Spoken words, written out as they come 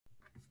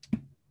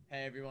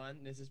Hey everyone,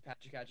 this is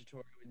Patrick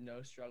Cacciatore with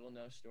No Struggle,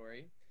 No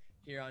Story.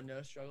 Here on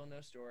No Struggle, No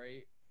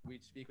Story, we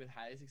speak with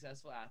highly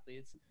successful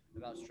athletes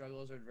about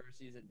struggles or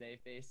adversities that they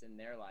faced in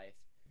their life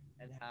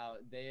and how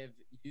they have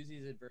used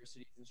these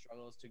adversities and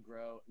struggles to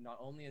grow not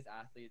only as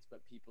athletes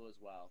but people as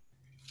well.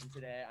 And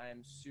today I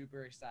am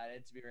super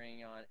excited to be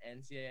bringing on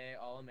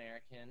NCAA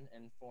All-American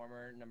and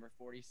former number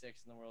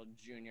 46 in the world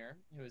junior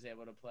who was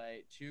able to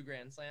play two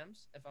Grand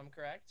Slams, if I'm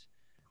correct,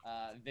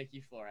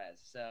 Vicky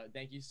Flores. So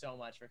thank you so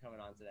much for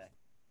coming on today.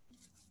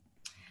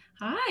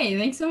 Hi,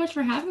 thanks so much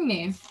for having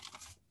me.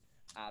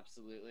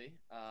 Absolutely.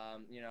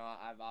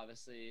 I've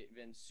obviously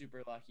been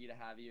super lucky to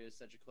have you as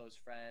such a close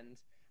friend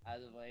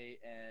as of late,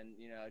 and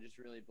just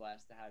really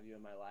blessed to have you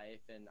in my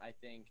life. And I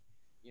think,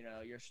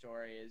 your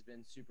story has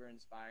been super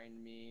inspiring to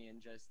me,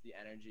 and just the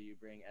energy you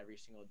bring every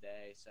single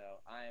day. So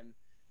I'm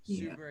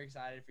Yeah. super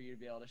excited for you to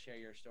be able to share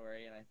your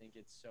story, and I think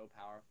it's so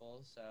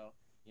powerful. So,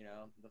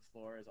 the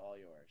floor is all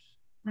yours.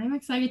 I'm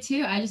excited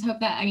too. I just hope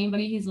that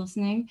anybody who's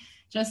listening,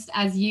 just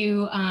as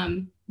you,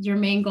 your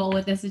main goal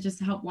with this is just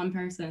to help one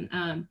person.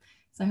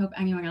 So I hope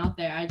anyone out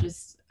there,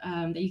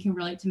 that you can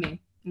relate to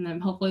me. And then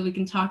hopefully we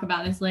can talk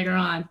about this later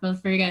on. Feel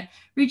free to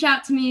reach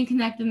out to me,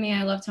 connect with me.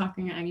 I love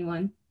talking to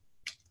anyone.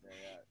 Yeah,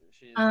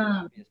 she is the Um,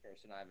 happiest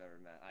person I've ever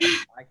met.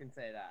 I can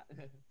say that.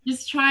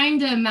 just trying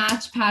to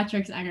match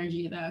Patrick's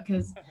energy though,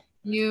 because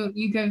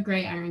you give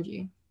great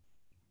energy.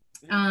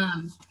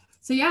 Um,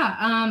 so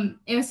yeah,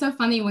 it was so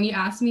funny when you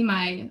asked me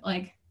my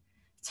like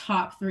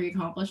top three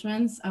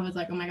accomplishments. I was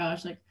like, oh my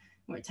gosh, like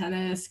what,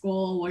 tennis,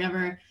 school,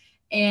 whatever.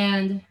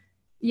 And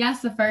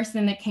yes, the first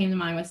thing that came to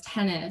mind was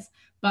tennis,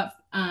 but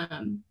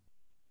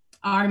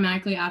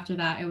automatically after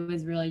that, it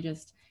was really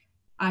just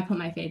I put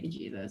my faith in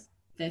Jesus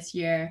this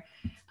year.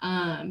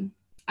 Um,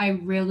 I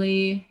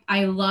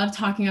love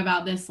talking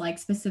about this like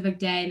specific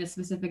day and a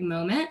specific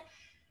moment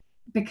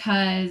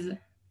because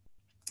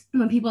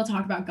when people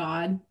talk about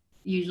God,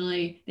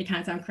 usually they kind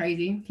of sound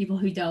crazy. People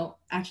who don't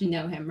actually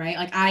know him, right?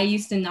 Like I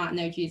used to not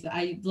know Jesus.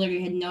 I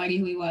literally had no idea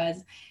who he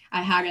was.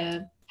 I had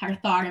a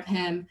thought of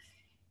him.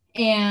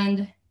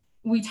 And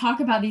we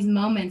talk about these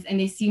moments and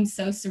they seem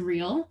so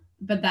surreal,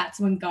 but that's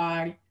when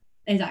God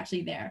is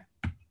actually there.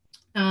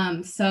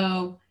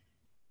 So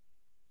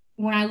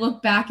when I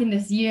look back in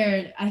this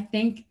year, I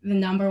think the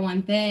number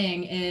one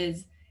thing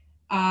is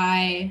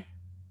I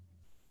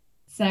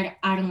said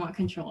I don't want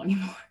control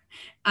anymore.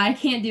 I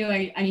can't do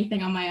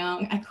anything on my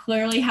own. I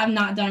clearly have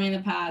not done in the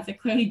past. It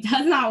clearly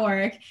does not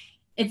work.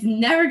 It's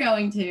never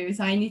going to.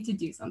 So I need to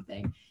do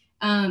something.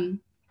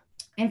 Um,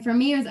 and for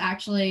me, it was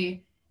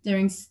actually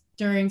during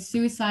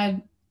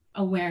Suicide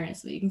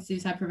Awareness Week and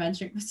Suicide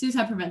Prevention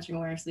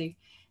Awareness Week.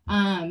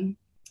 Um,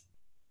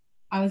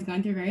 I was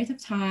going through a very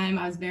tough time.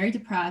 I was very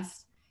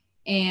depressed,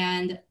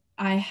 and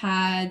I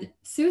had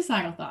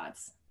suicidal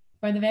thoughts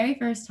for the very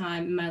first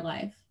time in my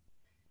life.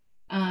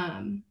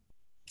 Um,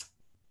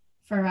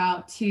 for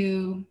about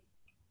 3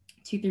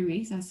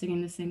 weeks, I was sitting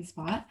in the same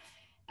spot.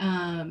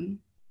 Um,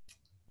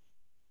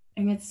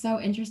 and it's so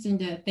interesting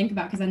to think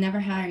about because I never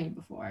had any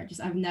before.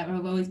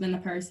 I've always been the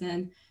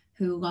person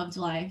who loved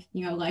life.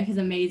 Life is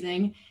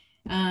amazing.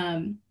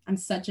 I'm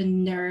such a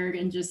nerd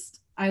and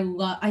I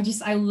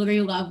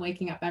literally love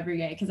waking up every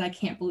day because I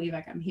can't believe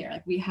like I'm here.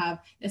 Like we have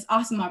this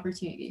awesome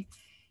opportunity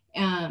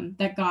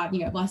that God,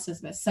 blessed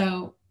us with.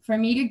 So for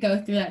me to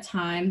go through that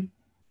time,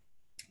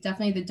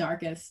 definitely the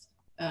darkest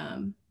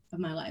of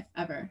my life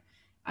ever.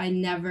 I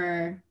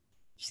never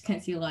just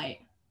couldn't see light.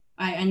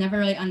 I never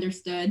really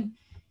understood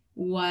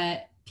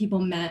what people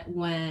meant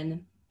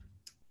when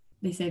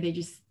they say they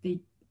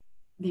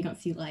don't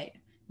see light.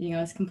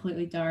 It's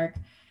completely dark.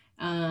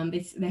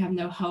 They have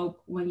no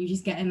hope when you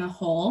just get in the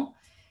hole.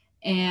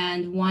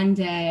 And one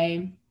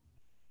day,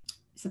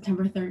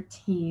 September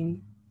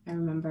 13th, I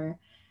remember,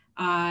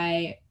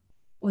 I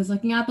was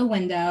looking out the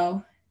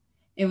window.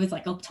 It was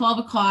like 12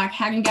 o'clock,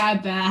 hadn't got out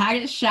of bed,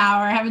 hadn't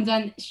shower, haven't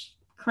done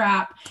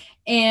crap.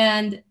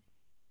 And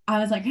I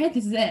was like, hey,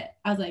 this is it.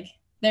 I was like,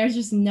 there's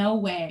just no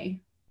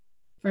way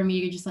for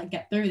me to just like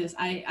get through this.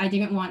 I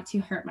didn't want to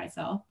hurt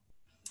myself.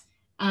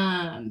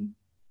 Um,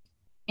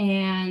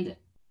 and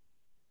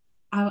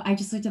I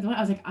just looked at the window.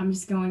 I was like, I'm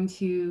just going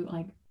to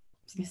like,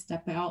 just gonna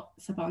step out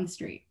on the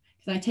street.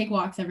 Cause I take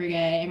walks every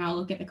day and I'll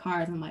look at the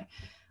cars and I'm like,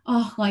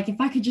 oh, like if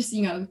I could just,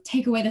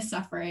 take away the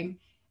suffering,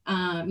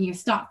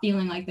 stop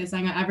feeling like this.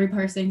 I know every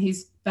person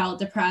who's felt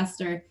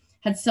depressed or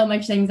had so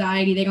much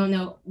anxiety, they don't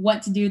know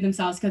what to do with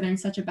themselves because they're in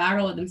such a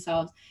battle with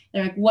themselves.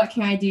 They're like, what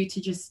can I do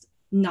to just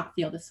not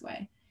feel this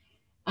way?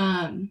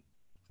 Um,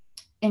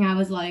 and I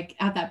was like,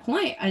 at that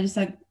point, I just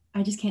said,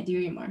 I just can't do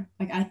it anymore.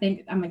 Like,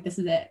 I'm like, this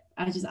is it.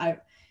 I've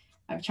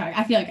tried.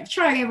 I feel like I've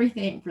tried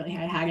everything. Really,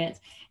 I hadn't.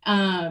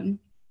 Um,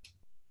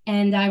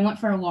 and I went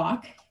for a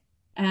walk.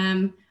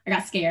 I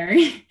got scared.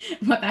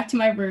 Went back to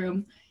my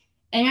room,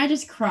 and I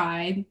just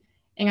cried.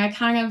 And I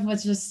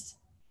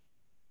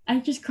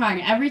just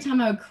cried. Every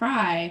time I would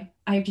cry,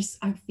 I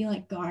feel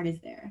like God is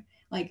there.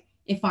 Like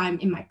if I'm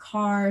in my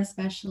car,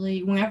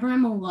 especially whenever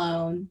I'm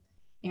alone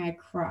and I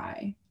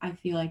cry, I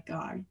feel like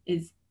God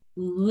is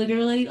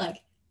literally like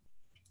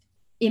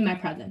in my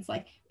presence.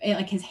 Like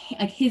his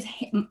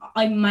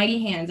like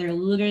mighty hands are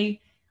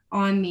literally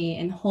on me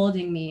and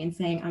holding me and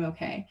saying, I'm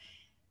okay.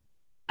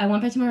 I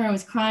went back to my room, I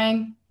was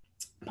crying,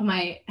 put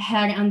my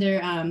head under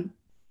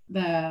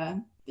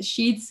the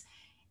sheets.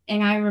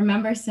 And I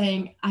remember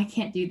saying, I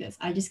can't do this.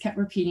 I just kept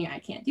repeating, I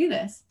can't do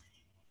this.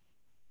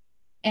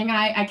 And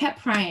I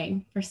kept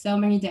praying for so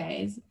many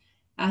days,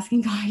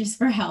 asking God just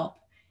for help.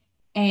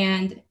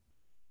 And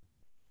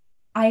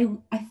I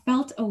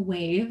felt a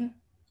wave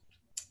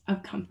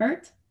of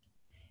comfort,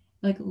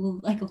 like a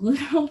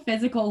little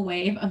physical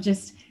wave of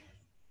just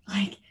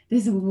like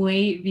this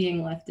weight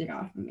being lifted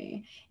off of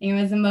me. And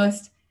it was the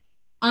most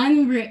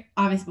unreal,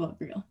 obviously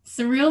real,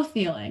 surreal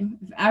feeling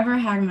I've ever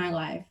had in my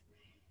life.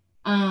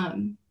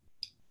 And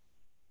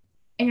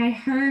I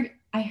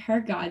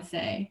heard God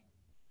say,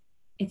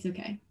 it's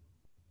okay.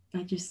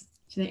 Like just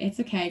it's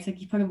okay. It's like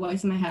you put a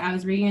voice in my head. I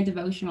was reading a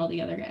devotional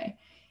the other day.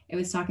 It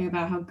was talking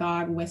about how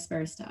God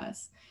whispers to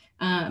us.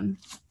 I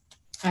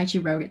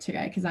actually wrote it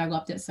today because I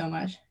loved it so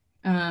much.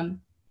 When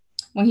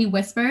he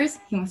whispers,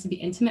 he wants to be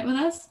intimate with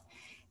us.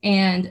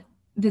 And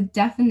the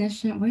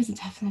definition, where's the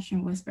definition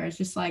of whisper? It's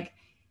just like,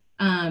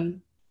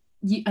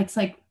 it's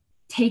like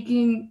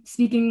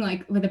speaking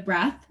like with a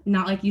breath,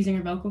 not like using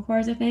your vocal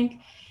cords, I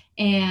think.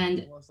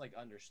 And almost like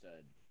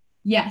understood.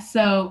 Yeah.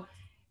 So,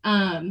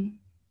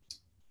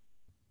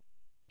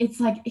 it's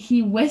like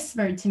he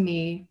whispered to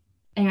me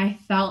and I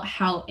felt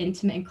how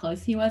intimate and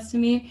close he was to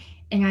me.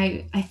 And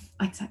I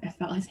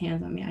felt his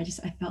hands on me. I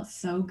felt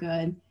so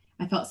good.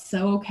 I felt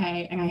so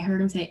okay. And I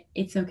heard him say,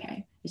 it's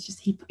okay. It's just,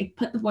 he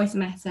put the voice in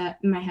my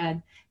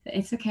head that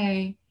it's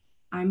okay.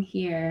 I'm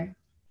here.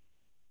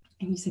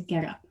 And he said,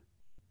 get up.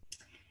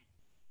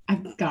 I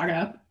got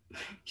up,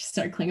 just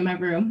started cleaning my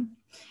room.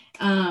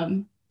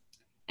 And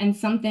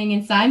something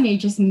inside me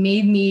just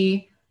made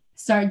me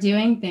start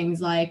doing things.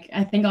 Like,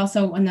 I think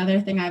also another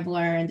thing I've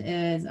learned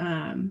is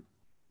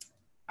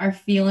our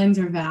feelings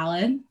are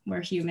valid.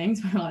 We're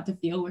humans. We're allowed to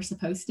feel. We're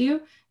supposed to.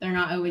 They're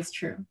not always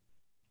true.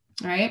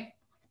 Right?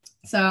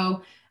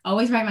 So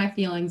always write my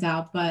feelings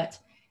out, but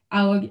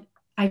I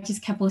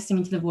just kept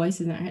listening to the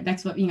voices in our head.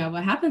 That's what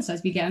happens to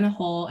us. We get in a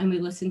hole and we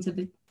listen to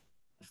the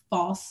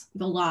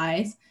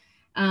lies.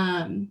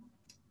 And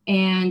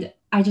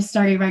I just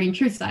started writing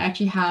truths. I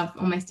actually have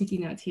on my sticky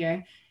notes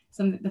here.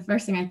 The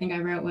first thing I think I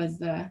wrote was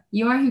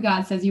you are who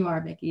God says you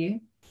are,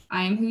 Vicky.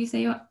 I am who you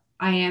say you are.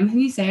 I am who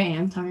you say I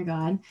am, telling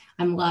God.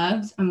 I'm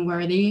loved, I'm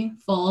worthy,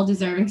 full,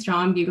 deserving,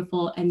 strong,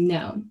 beautiful, and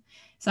known.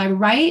 So I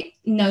write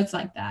notes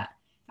like that.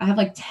 I have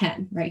like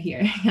 10 right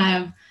here. I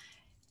have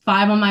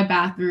 5 on my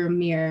bathroom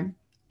mirror,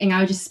 and I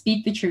would just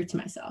speak the truth to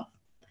myself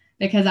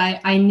because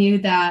I knew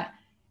that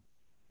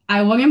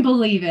I wouldn't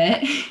believe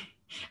it.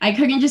 I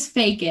couldn't just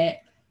fake it.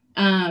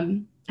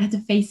 I had to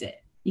face it.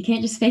 You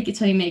can't just fake it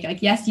till you make it.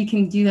 Like, yes, you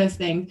can do those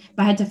things,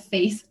 but I had to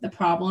face the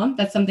problem.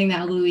 That's something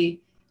that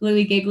Louis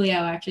Giglio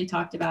actually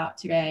talked about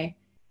today.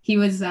 He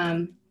was, he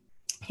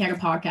had a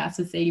podcast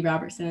with Sadie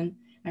Robertson.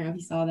 I don't know if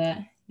you saw that.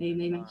 They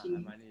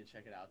mentioned. I might need to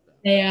check it out though.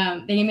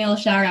 They gave me a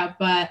little shout out,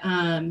 but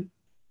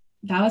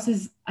that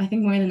was I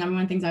think one of the number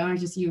one things I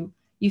learned is just you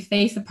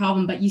face the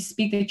problem, but you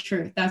speak the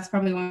truth. That's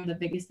probably one of the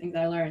biggest things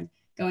I learned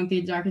going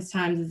through the darkest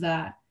times is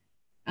that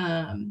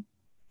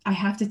I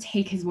have to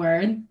take his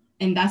word,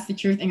 and that's the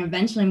truth, and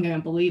eventually I'm going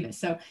to believe it.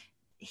 So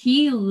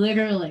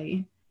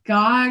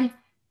God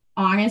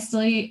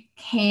honestly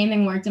came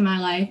and worked in my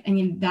life, and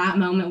in that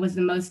moment was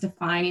the most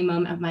defining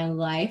moment of my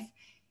life.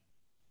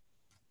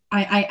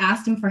 I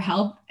asked him for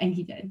help, and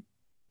he did.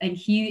 And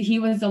he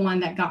was the one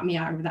that got me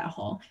out of that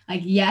hole.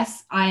 Like,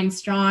 yes, I'm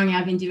strong,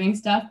 I've been doing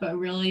stuff, but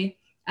really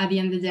at the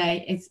end of the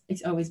day,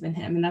 it's always been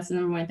him. And that's the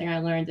number one thing I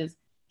learned is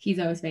he's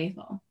always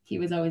faithful. He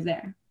was always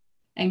there.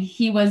 And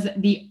he was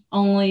the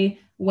only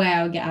way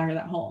I would get out of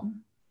that hole.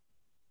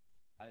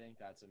 I think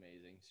that's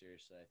amazing.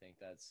 Seriously, I think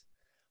that's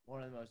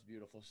one of the most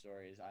beautiful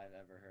stories I've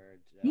ever heard.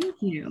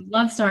 Thank you.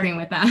 Love starting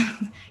with that.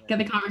 Get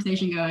the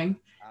conversation going.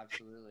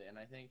 Absolutely. And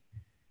I think,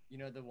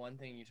 the one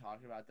thing you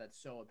talked about that's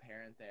so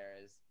apparent there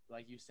is,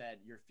 like you said,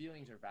 your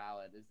feelings are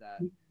valid, is that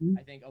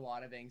I think a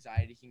lot of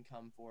anxiety can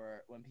come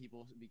for when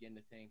people begin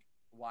to think,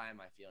 why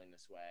am I feeling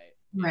this way?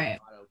 Right.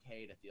 It's not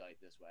okay to feel like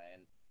this way.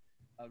 And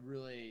a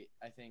really,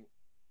 I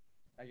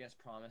guess,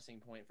 promising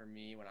point for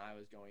me when I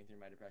was going through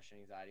my depression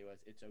and anxiety was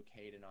it's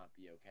okay to not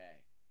be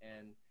okay.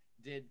 And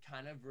did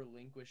kind of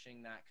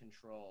relinquishing that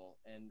control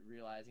and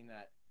realizing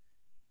that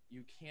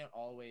you can't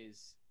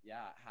always,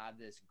 have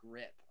this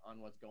grip on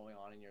what's going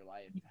on in your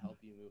life to help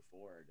you move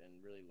forward and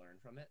really learn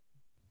from it.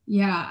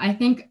 Yeah, I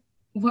think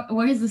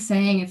what is the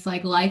saying? It's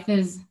like life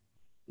is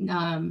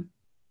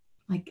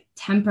like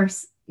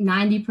 10%,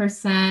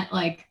 90%,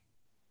 like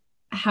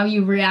how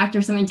you react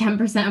or something,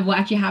 10% of what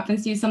actually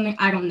happens to you, something,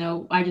 I don't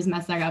know, I just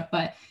messed that up,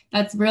 but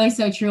that's really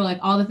so true. Like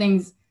all the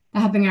things that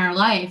happen in our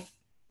life,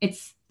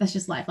 that's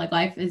just life. Like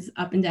life is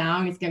up and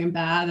down, it's getting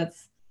bad,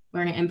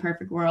 we're in an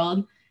imperfect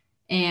world,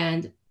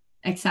 and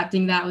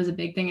accepting that was a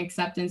big thing.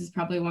 Acceptance is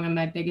probably one of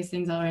my biggest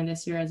things I learned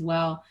this year as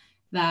well,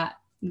 that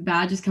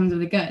bad just comes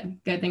with the good.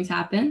 Good things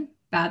happen,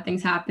 bad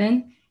things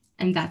happen,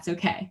 and that's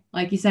okay.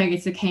 Like you said,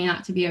 it's okay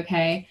not to be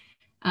okay.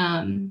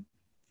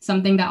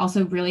 Something that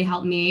also really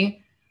helped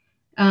me,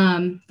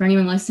 for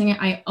anyone listening,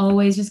 I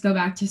always just go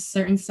back to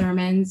certain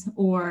sermons,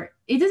 or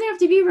it doesn't have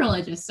to be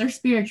religious or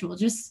spiritual,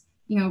 just,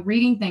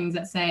 reading things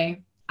that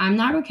say, I'm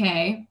not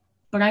okay,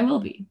 but I will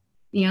be,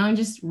 and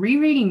just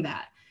rereading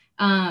that.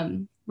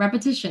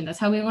 Repetition, that's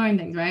how we learn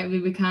things, right? We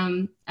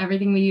become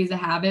everything we use a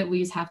habit. We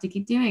just have to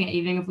keep doing it,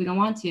 even if we don't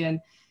want to.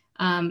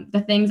 And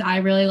the things I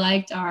really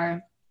liked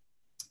are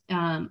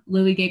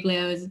Louis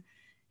Giglio's,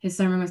 his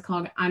sermon was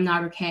called I'm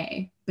Not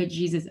Okay, but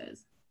Jesus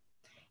Is.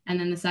 And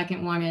then the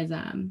second one is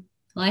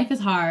life is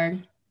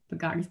hard, but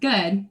God is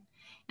good.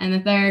 And the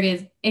third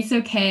is it's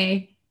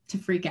okay to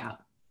freak out.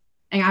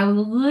 And I would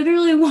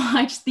literally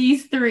watch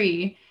these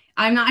three.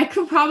 I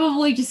could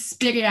probably just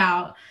spit it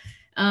out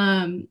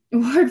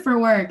word for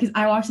word, because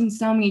I watched them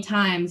so many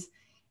times.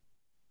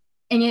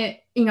 And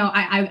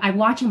I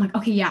watch them like,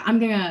 okay, yeah, I'm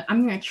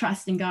gonna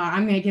trust in God.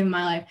 I'm gonna give him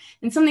my life.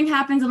 And something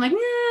happens, I'm like,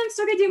 I'm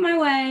still gonna do my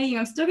way.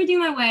 I'm still gonna do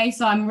my way.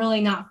 So I'm really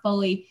not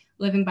fully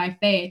living by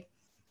faith.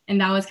 And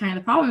that was kind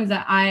of the problem, is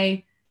that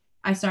I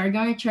started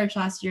going to church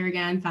last year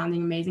again,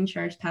 founding an amazing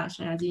church,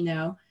 Passion, as you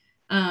know.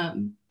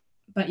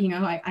 But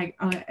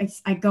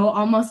I go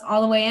almost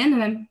all the way in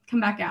and then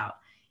come back out.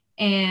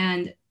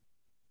 And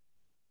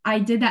I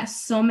did that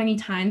so many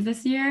times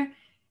this year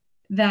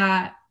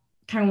that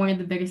kind of one of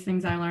the biggest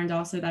things I learned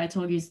also that I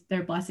told you is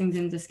they're blessings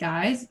in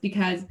disguise,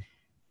 because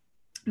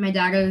my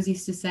dad always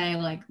used to say,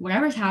 like,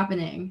 whatever's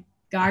happening,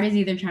 God is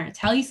either trying to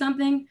tell you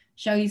something,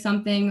 show you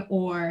something,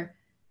 or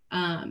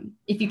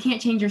if you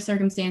can't change your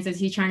circumstances,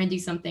 he's trying to do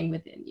something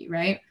within you,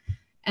 right?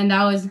 And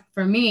that was,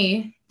 for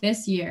me,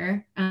 this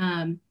year,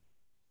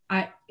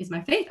 is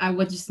my faith. I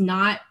would just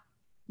not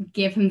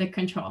give him the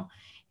control.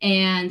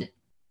 And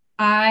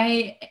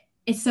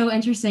it's so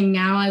interesting.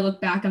 Now I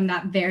look back on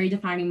that very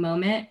defining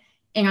moment,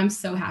 and I'm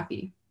so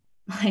happy.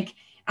 Like,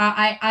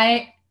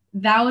 that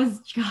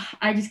was,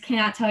 I just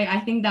cannot tell you.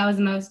 I think that was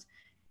the most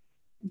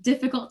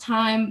difficult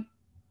time,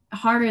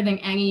 harder than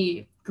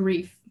any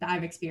grief that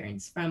I've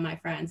experienced from my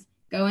friends.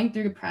 Going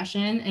through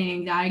depression and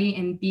anxiety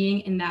and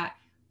being in that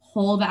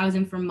hole that I was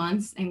in for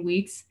months and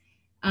weeks.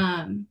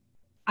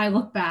 I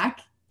look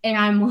back and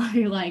I'm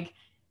literally like,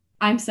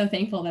 I'm so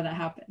thankful that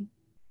happened.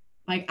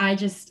 Like,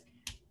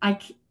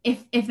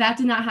 if that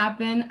did not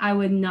happen, I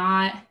would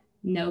not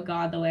know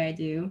God the way I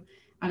do.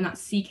 I would not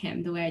seek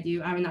him the way I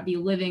do. I would not be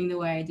living the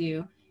way I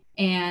do.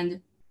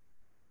 And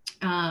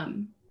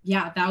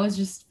that was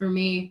just, for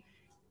me,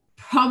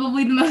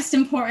 probably the most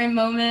important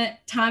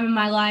time in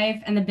my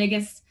life, and the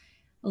biggest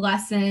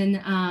lesson,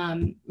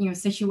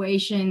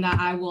 situation that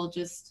I will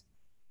just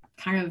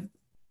kind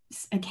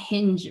of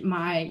hinge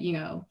my,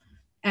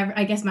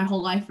 I guess my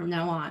whole life from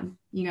now on,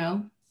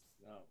 No,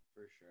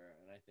 for sure.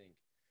 And I think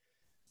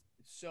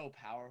it's so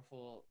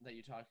powerful that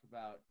you talk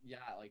about,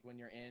 like when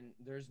you're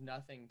there's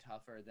nothing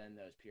tougher than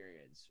those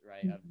periods,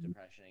 right, of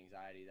depression,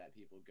 anxiety that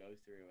people go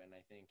through. And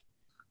I think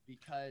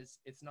because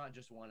it's not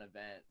just one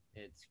event,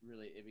 it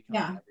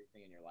becomes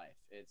everything in your life.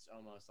 It's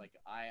almost like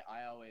I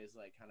always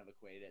like kind of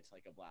equate it to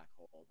like a black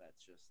hole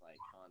that's just like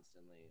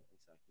constantly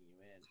sucking you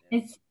in.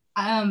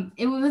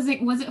 And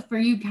was it for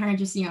you kind of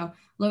just,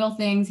 little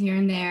things here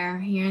and there,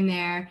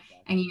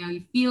 and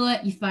you feel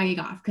it, you fight it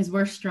off, because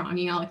we're strong,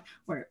 like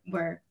we're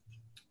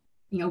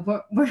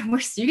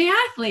student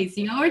athletes,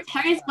 we're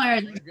tennis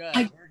players,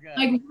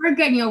 we're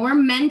good, we're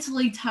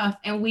mentally tough,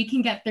 and we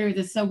can get through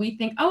this. So we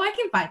think, oh, I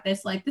can fight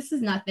this. Like, this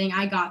is nothing.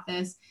 I got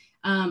this.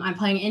 I'm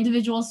playing an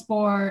individual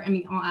sport. I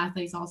mean, all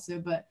athletes also,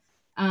 but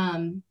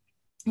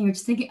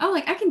just thinking, oh,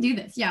 like, I can do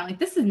this. Yeah, like,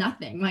 this is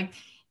nothing. Like,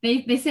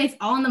 they say it's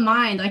all in the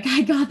mind. Like,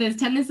 I got this.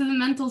 Tennis is a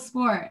mental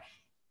sport.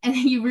 And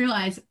then you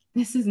realize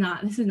this is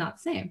not the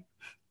same.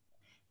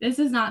 This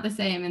is not the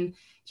same. And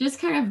just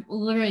kind of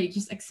literally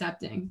just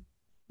accepting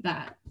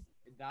that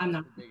I'm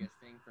not. The biggest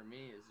thing for me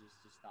is just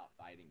to stop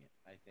fighting it.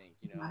 I think,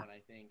 and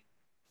I think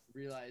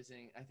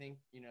realizing,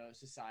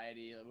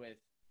 society with,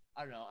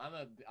 I don't know,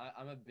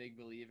 I'm a big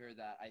believer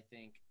that I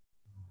think,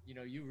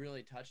 you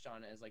really touched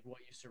on it, as like what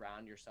you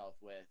surround yourself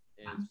with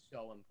is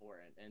so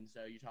important. And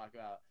so you talk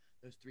about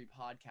those 3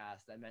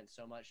 podcasts that meant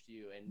so much to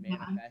you, and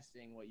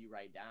manifesting what you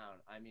write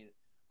down. I mean,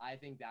 I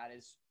think that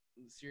is,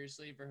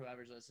 seriously, for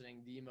whoever's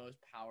listening, the most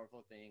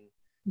powerful thing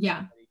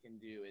somebody can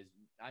do. Is,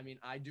 I mean,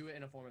 I do it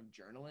in a form of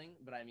journaling,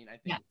 but I mean, I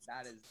think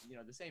that is,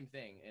 the same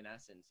thing in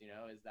essence,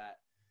 is that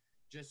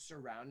just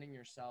surrounding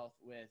yourself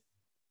with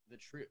the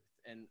truth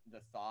and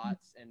the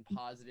thoughts and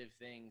positive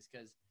things.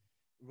 Because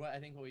what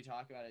we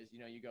talk about is,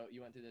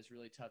 you went through this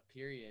really tough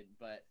period,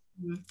 but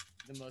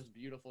the most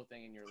beautiful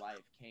thing in your life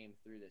came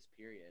through this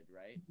period,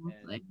 right?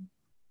 And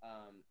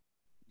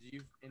do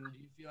you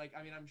feel like,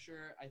 I mean, I'm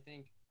sure, I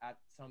think at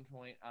some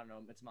point, I don't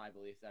know, it's my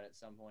belief that at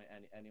some point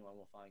anyone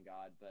will find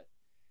God, but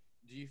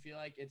do you feel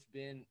like it's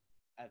been,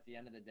 at the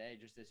end of the day,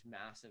 just this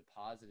massive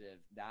positive,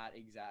 that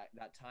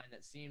time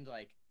that seemed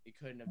like it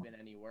couldn't have been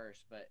any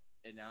worse, but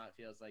now it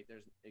feels like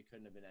it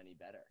couldn't have been any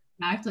better?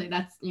 Actually,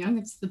 that's,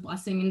 it's the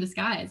blessing in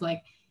disguise.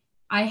 Like,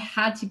 I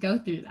had to go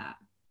through that.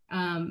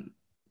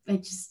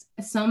 it just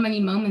so many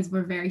moments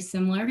were very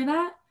similar to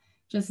that,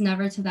 just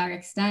never to that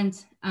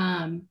extent.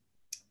 And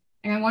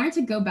I wanted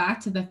to go back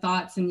to the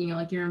thoughts and,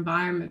 like your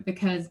environment,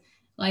 because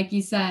like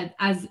you said,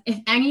 as if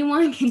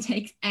anyone can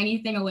take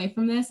anything away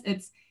from this,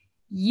 it's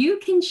you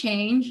can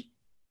change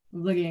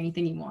literally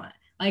anything you want.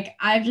 Like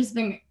I've just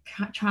been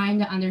trying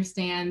to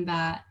understand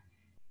that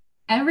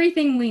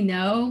everything we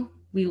know,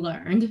 we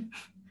learned.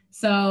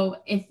 So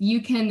if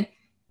you can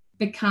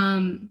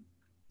become,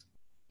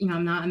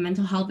 I'm not a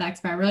mental health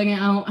expert, I really don't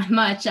know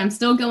much. I'm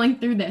still going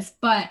through this,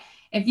 but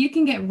if you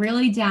can get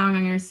really down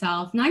on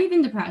yourself, not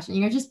even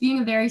depression, just being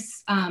a very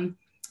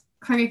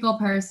critical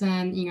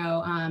person,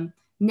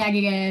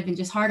 negative and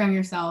just hard on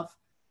yourself,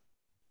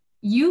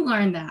 you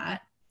learn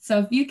that. So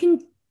if you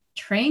can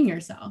train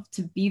yourself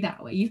to be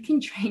that way, you can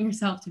train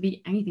yourself to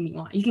be anything you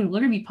want. You can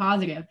literally be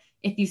positive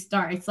if you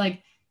start. It's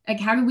like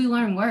how did we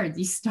learn words?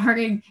 It's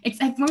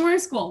like when we're in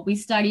school, we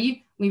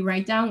study, we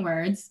write down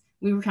words,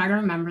 we try to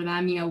remember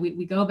them,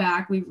 we go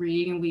back, we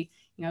read, and we,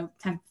 have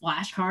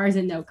flashcards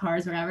and note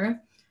cards, whatever.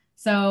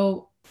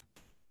 So,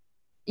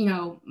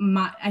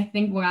 I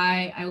think what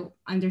I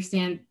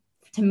understand,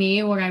 to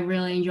me, what I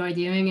really enjoy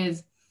doing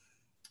is,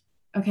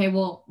 okay,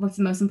 well, what's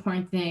the most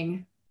important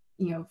thing,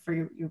 for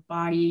your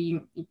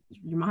body,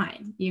 your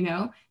mind,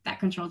 that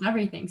controls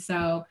everything.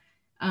 So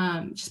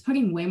just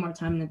putting way more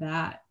time into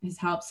that has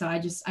helped. So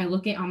I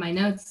look at all my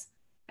notes.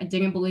 I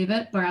didn't believe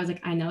it, but I was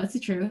like, I know it's the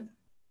truth.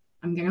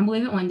 I'm going to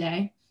believe it one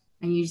day,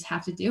 and you just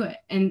have to do it.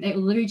 And it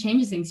literally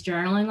changes things.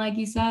 Journaling, like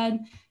you said,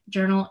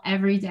 journal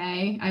every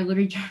day. I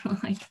literally journal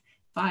like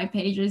 5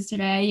 pages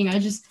today,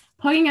 just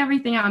putting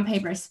everything out on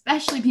paper,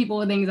 especially people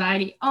with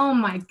anxiety. Oh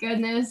my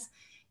goodness.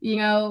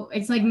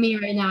 It's like me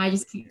right now. I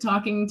just keep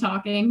talking,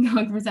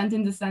 going from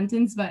sentence to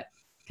sentence, but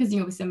because,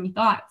 with so many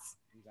thoughts.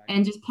 Exactly.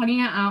 And just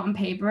putting it out on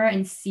paper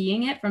and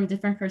seeing it from a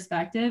different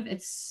perspective,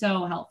 it's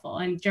so helpful.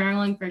 And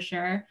journaling for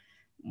sure,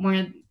 one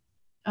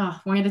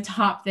of the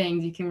top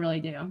things you can really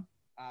do.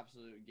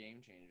 Absolute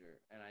game changer.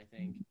 And I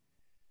think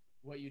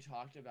what you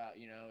talked about,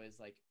 is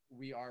like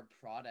we are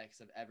products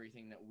of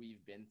everything that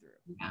we've been through.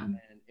 Yeah.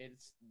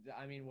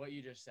 And what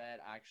you just said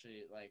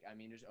actually,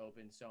 just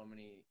opened so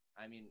many,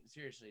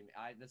 seriously,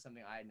 that's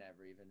something I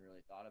never even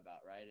really thought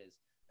about, right? Is,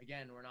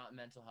 again, we're not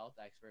mental health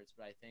experts,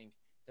 but I think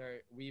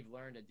we've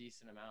learned a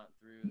decent amount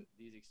through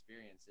these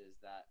experiences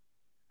that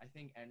I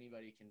think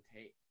anybody can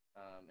take.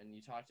 And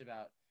you talked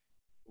about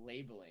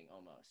labeling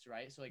almost,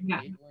 right? So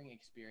labeling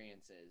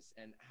experiences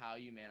and how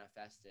you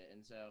manifest it.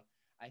 And so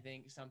I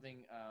think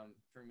something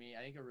for me,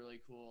 I think a really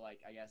cool,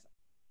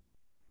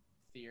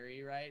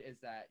 theory, right, is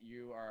that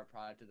you are a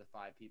product of the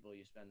 5 people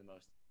you spend the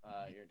most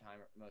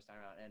most time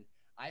around. And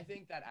I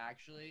think that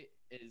actually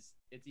it's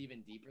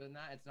even deeper than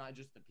that. It's not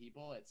just the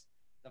people, it's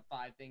the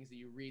 5 things that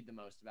you read the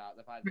most about,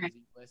 the 5 things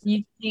you listen to.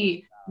 You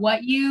see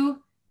what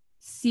you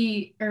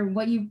see, or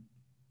what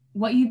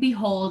you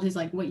behold is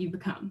like what you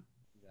become.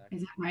 Exactly.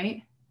 Is that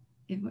right?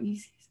 What you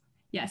see.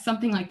 Yeah,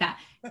 something like that.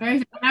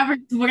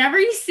 Whatever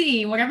you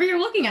see, whatever you're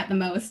looking at the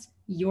most,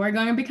 you're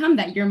going to become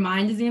that. Your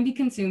mind is going to be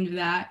consumed with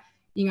that.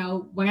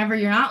 Whenever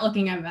you're not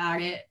looking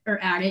at it,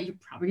 you're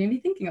probably going to be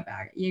thinking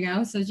about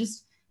it, So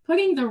just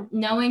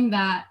knowing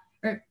that,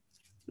 or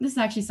this is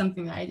actually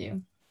something that I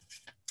do.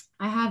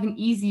 I have an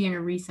easy and a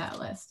reset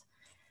list.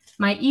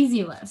 My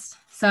easy list.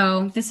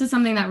 So this is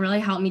something that really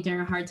helped me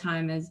during a hard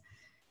time is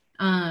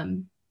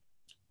when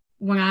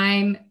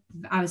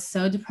I was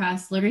so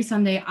depressed, literally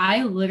someday,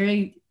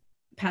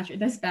 Patrick,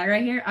 this bed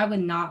right here, I would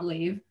not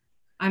leave.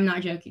 I'm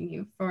not joking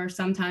you, for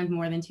sometimes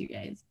more than 2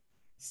 days.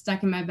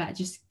 Stuck in my bed,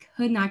 just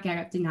could not get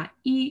up, did not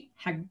eat,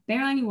 had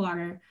barely any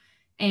water.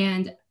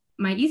 And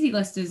my easy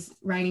list is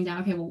writing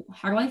down, okay, well,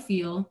 how do I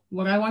feel?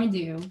 What do I want to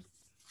do?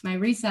 My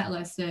reset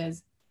list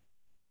is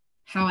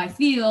how I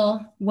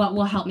feel, what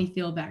will help me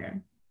feel better.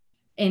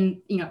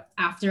 And,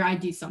 after I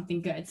do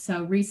something good.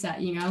 So reset,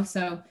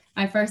 So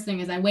my first thing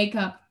is I wake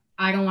up,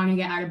 I don't want to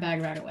get out of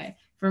bed right away.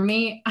 For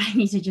me, I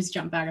need to just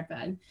jump out of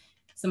bed.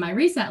 So my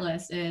reset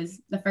list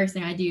is the first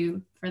thing I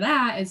do for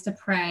that is to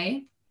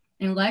pray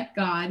and let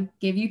God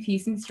give you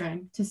peace and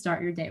strength to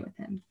start your day with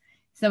him.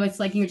 So it's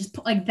like, just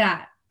put like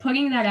that,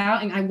 putting that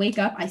out. And I wake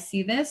up, I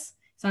see this.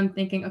 So I'm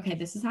thinking, okay,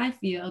 this is how I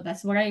feel.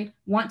 That's what I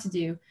want to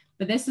do.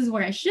 But this is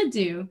what I should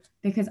do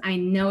because I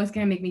know it's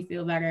going to make me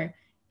feel better.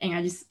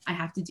 And I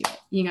have to do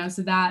it,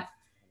 So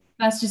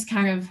that's just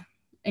kind of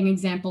an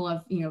example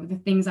of,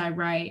 the things I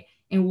write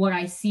and what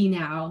I see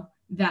now.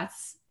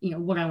 That's,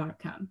 what I want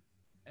to become.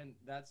 And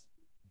that's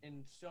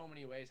in so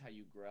many ways how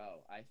you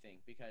grow, I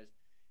think, because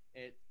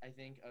I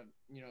think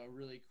a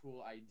really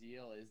cool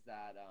ideal is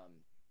that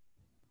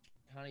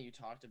kind of you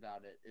talked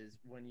about it is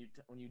when you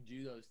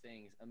do those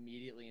things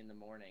immediately in the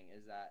morning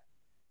is that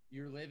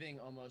you're living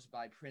almost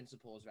by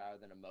principles rather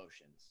than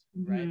emotions,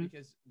 right?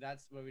 Because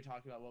that's what we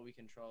talked about, what we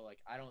control. Like,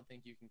 I don't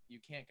think you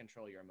can't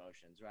control your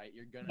emotions, right?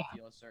 You're going to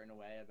feel a certain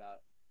way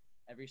about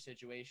every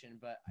situation,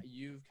 but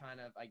you've kind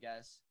of, I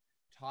guess,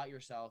 taught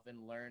yourself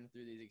and learned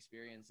through these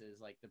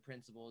experiences, like the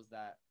principles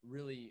that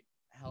really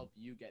help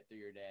you get through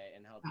your day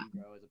and help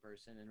you grow as a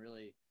person and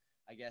really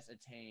I guess,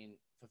 attain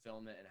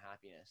fulfillment and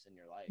happiness in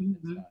your life and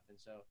Mm-hmm. stuff. And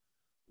so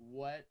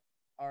what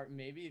are,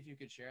 maybe if you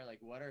could share, like,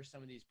 what are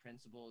some of these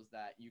principles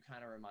that you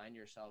kind of remind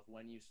yourself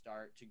when you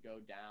start to go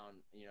down,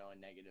 you know, a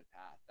negative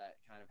path that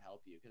kind of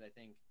help you? Because I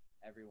think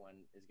everyone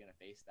is going to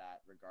face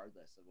that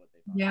regardless of what they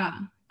find.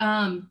 Yeah.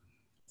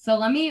 So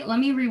let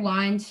me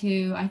rewind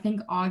to, I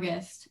think,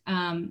 August.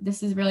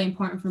 This is really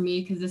important for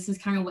me because this is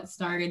kind of what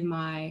started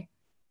my,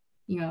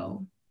 you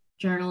know,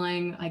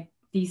 journaling, like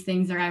these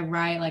things that I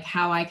write, like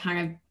how I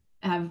kind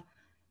of have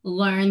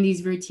learned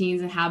these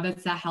routines and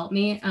habits that help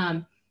me.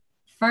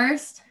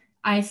 First,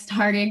 I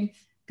started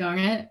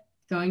going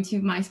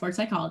to my sports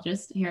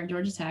psychologist here at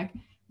Georgia Tech.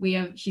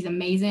 She's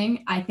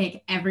amazing. I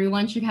think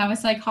everyone should have a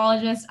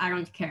psychologist. I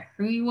don't care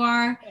who you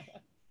are.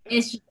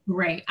 It's just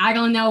great. I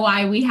don't know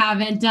why we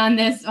haven't done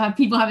this.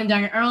 People haven't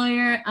done it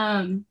earlier.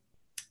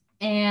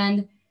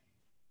 And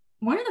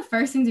one of the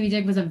first things we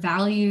did was a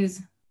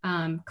values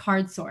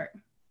card sort,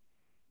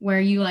 where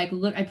you like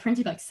look. I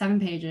printed like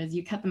 7 pages.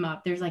 You cut them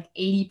up. There's like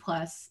 80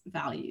 plus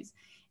values,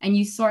 and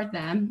you sort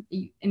them,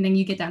 and then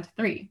you get down to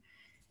 3.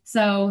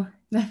 So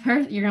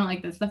you're gonna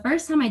like this. The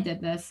first time I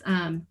did this,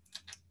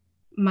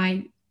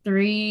 my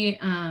 3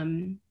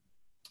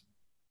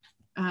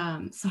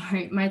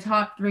 my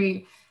top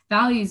 3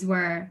 values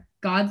were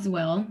God's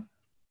will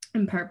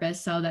and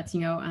purpose. So that's,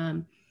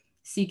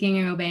 seeking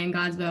and obeying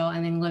God's will,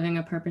 and then living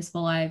a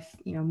purposeful life,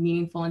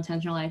 meaningful,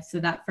 intentional life. So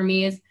that for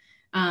me is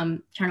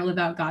trying to live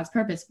out God's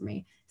purpose for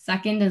me.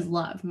 Second is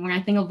love. When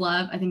I think of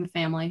love, I think of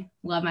family.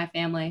 Love my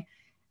family.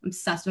 I'm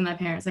obsessed with my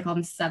parents. I call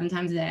them 7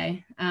 times a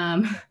day.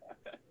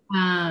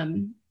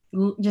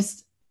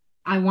 Just,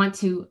 I want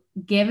to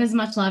give as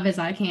much love as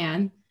I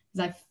can, as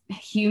I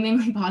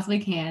humanly possibly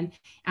can.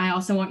 And I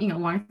also want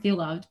to feel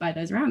loved by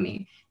those around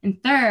me.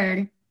 And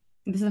third,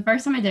 this is the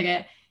first time I did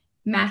it,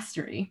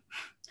 mastery.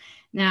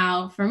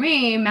 Now, for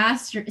me,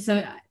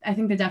 so I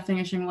think the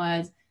definition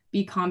was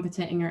be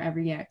competent in your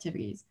everyday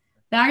activities.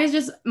 That is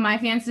just my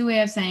fancy way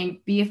of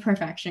saying be a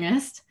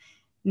perfectionist.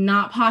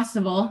 Not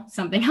possible.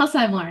 Something else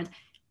I've learned.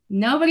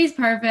 Nobody's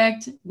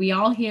perfect. We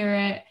all hear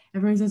it.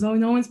 Everyone says, oh,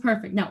 no one's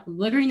perfect. No,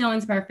 literally no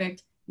one's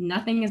perfect.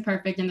 Nothing is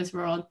perfect in this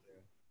world.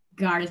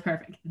 God is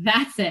perfect.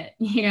 That's it.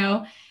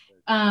 Whether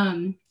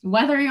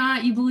or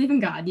not you believe in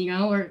God,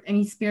 or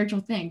any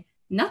spiritual thing,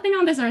 nothing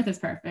on this earth is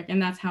perfect.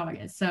 And that's how it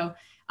is. So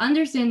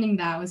understanding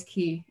that was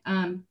key.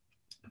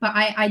 But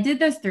I did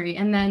those 3.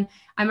 And then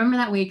I remember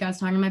that week I was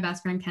talking to my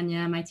best friend,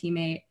 Kenya, my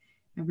teammate,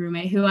 my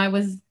roommate, who I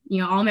was,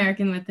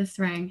 All-American with this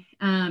spring.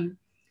 We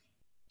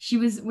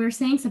were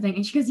saying something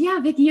and she goes, yeah,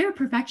 Vicky, you're a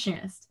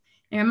perfectionist.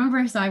 And I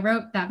remember, so I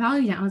wrote that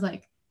value down. I was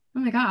like, oh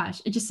my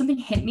gosh, it just something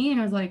hit me.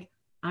 And I was like,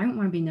 I don't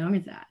want to be known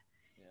as that.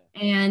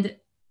 Yeah. And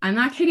I'm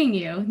not kidding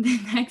you. The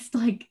next,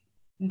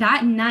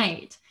 that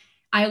night,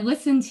 I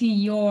listened to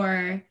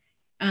your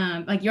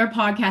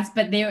podcast,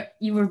 but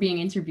you were being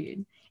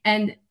interviewed,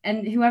 and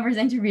whoever's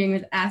interviewing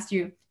was asked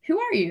you, who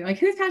are you? Like,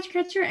 who's Patrick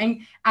Kretcher?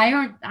 And I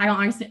don't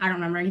honestly, I don't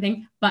remember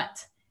anything,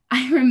 but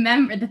I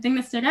remember the thing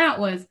that stood out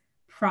was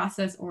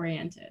process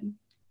oriented.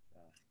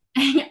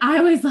 And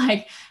I was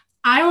like,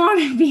 I want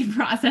to be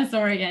process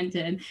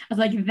oriented. I was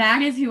like,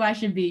 that is who I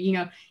should be.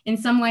 In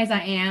some ways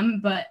I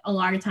am, but a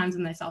lot of times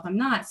with myself, I'm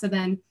not. So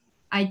then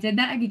I did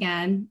that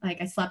again.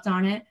 Like, I slept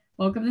on it,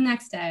 woke up the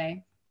next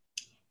day.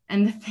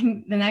 And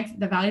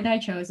the value that I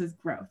chose was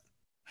growth.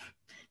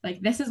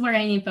 Like, this is what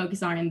I need to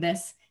focus on in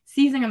this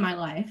season of my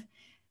life.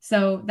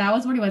 So that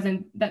was what it was.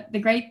 And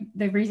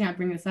the reason I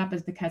bring this up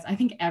is because I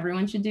think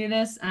everyone should do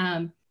this.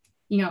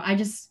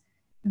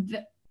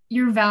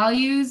 Your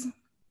values,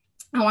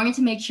 I wanted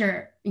to make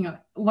sure,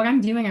 what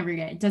I'm doing every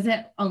day, does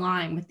it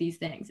align with these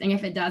things? And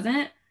if it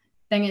doesn't,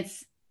 then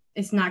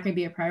it's not going to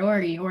be a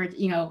priority, or,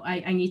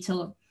 I need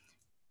to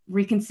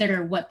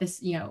reconsider what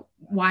this,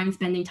 why I'm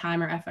spending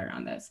time or effort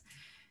on this.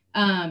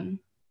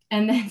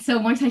 And then, so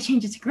once I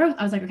changed it to growth,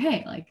 I was like,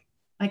 okay,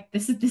 like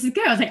this is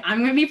good. I was like, I'm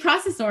going to be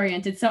process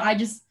oriented. So I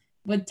just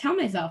would tell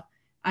myself,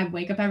 I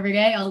wake up every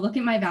day, I'll look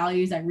at my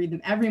values, I read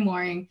them every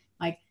morning.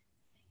 Like,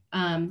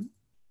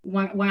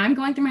 when I'm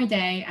going through my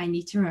day, I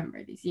need to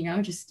remember these,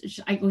 just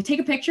I would take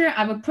a picture.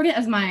 I would put it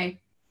as my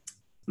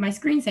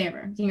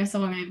screensaver, so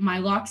my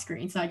lock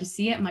screen. So I just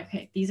see it. I'm like,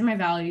 hey, these are my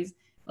values.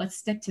 Let's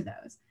stick to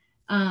those.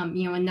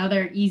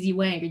 Another easy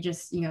way to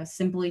just,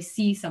 simply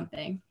see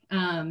something.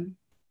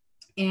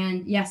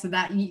 And yeah, so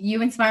that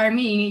you inspired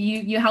me.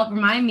 You helped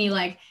remind me,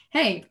 like,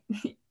 hey,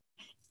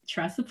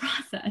 trust the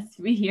process.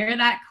 We hear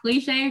that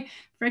cliche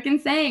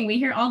freaking saying. We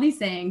hear all these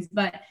sayings,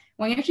 but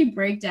when you actually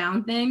break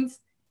down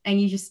things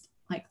and you just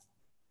like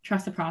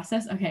trust the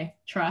process. Okay,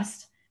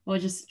 trust. Well,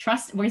 just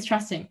trust. We're just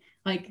trusting.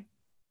 Like,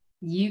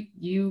 you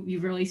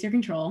release your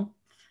control.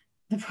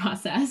 The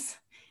process,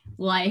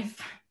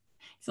 life.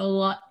 It's a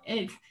lot.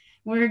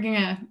 We're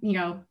gonna,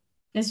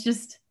 it's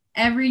just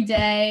every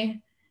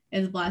day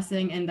is a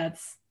blessing, and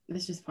that's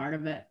just part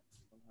of it.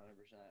 100%.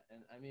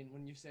 And I mean,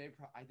 when you say,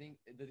 I think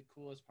the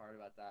coolest part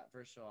about that,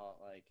 first of all,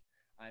 like,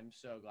 I'm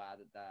so glad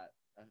that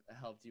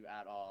helped you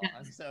at all. Yes.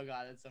 I'm so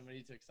glad that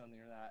somebody took something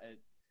from that. It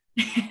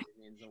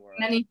means the world.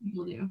 Many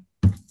people do.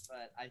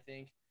 But I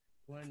think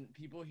when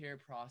people hear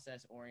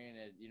process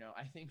oriented, you know,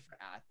 I think for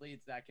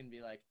athletes that can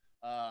be like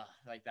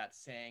that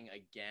saying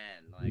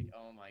again, like,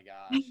 oh my I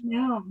gosh, like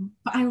know,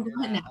 but I I love hear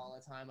it now. that all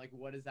the time. Like,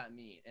 what does that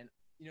mean? And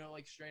you know,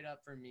 like straight up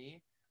for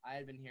me, I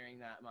had been hearing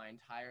that my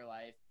entire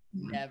life,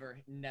 never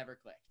clicked. Never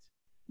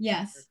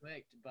Yes.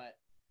 clicked. But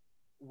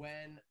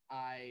when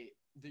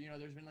you know,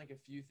 there's been like a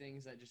few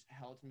things that just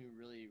helped me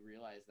really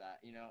realize that,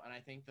 you know, and I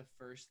think the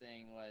first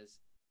thing was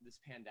this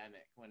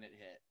pandemic when it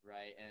hit,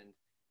 right? And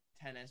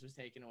tennis was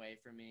taken away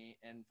from me.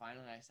 And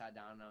finally I sat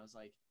down and I was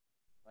like,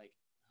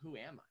 who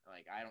am I?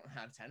 Like, I don't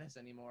have tennis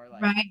anymore.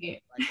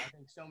 Right. Like I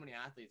think so many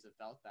athletes have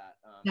felt that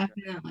during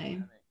the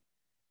Definitely. pandemic.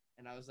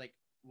 And I was like,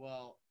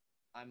 well,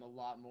 I'm a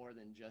lot more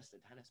than just a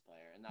tennis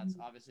player. And that's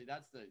obviously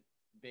that's the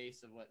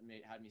base of what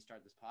had me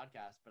start this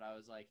podcast. But I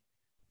was like,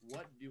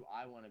 what do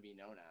I want to be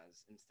known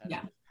as instead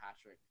Yeah. of just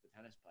Patrick, the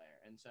tennis player?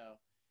 And so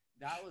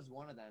that was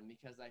one of them,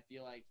 because I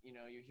feel like, you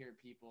know, you hear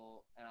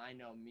people, and I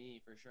know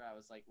me for sure. I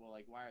was like, well,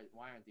 like, why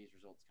aren't these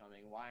results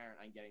coming? Why aren't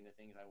I getting the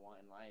things I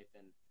want in life?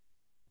 And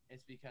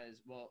it's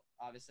because, well,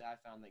 obviously I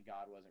found that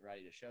God wasn't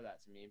ready to show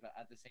that to me. But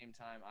at the same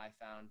time, I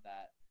found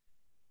that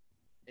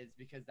it's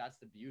because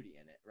that's the beauty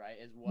in it, right?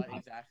 Is what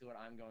exactly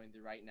what I'm going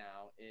through right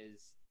now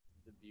is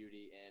the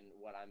beauty in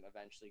what I'm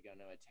eventually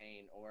going to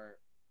attain, or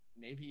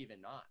maybe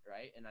even not,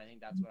 right? And I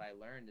think that's what I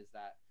learned, is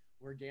that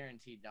we're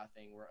guaranteed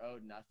nothing, we're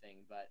owed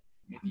nothing. But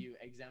if you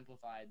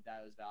exemplified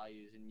those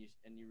values and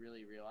you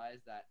really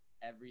realize that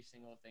every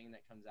single thing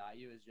that comes at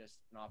you is just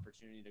an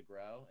opportunity to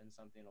grow and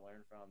something to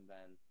learn from,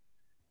 then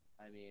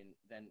I mean,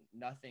 then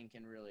nothing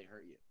can really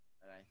hurt you.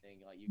 And I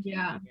think like you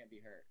can't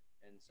be hurt.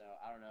 And so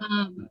I don't know if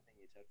that's something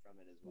you took from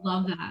it as well.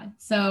 Love that.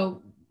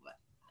 So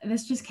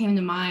this just came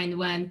to mind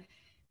when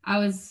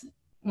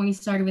you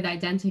started with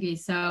identity.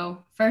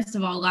 So first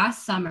of all,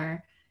 last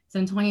summer, so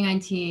in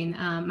 2019,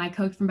 my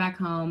coach from back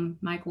home,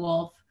 Mike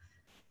Wolf,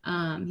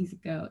 he's a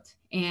goat,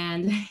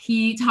 and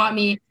he taught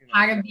me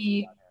to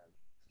be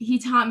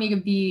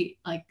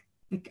like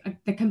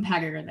the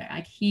competitor there.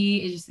 Like, he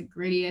is just the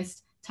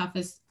grittiest,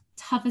 toughest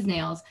as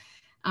nails,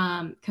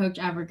 coach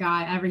ever,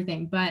 guy,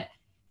 everything. But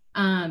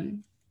I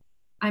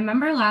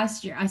remember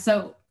last year,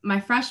 so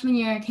my freshman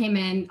year, I came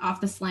in off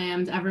the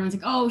slams. Everyone's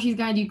like, oh, she's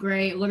going to do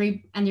great.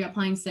 Literally ended up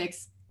playing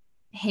 6.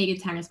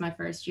 Hated tennis my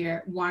first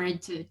year.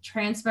 Wanted to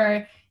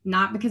transfer,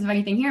 not because of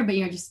anything here, but,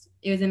 you know, just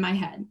it was in my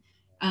head.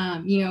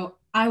 You know,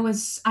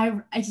 it's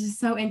just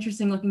so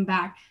interesting looking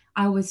back.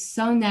 I was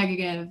so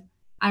negative.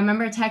 I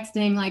remember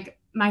texting like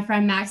my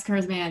friend Max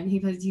Kurzman,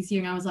 he's here,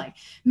 and I was like,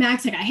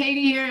 Max, like, I hate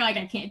it here. Like,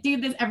 I can't do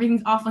this.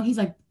 Everything's awful. And he's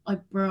like,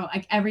 bro,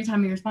 like every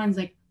time he responds,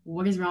 like,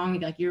 what is wrong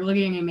with you? Like, you're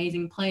literally in an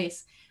amazing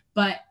place.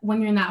 But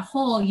when you're in that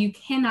hole, you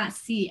cannot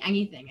see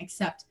anything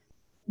except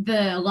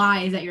the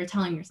lies that you're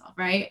telling yourself,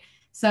 right?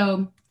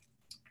 So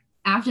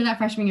after that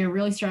freshman year,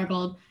 really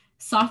struggled.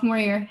 Sophomore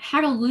year,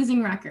 had a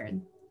losing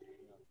record.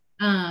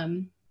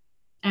 And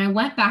I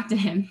went back to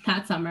him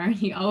that summer.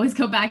 You always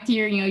go back to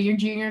your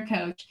junior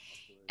coach.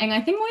 And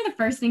I think one of the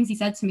first things he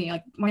said to me,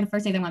 like one of the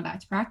first days I went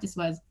back to practice,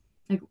 was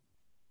like,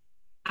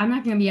 I'm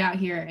not going to be out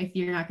here if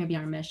you're not going to be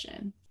on a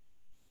mission.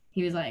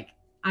 He was like,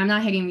 I'm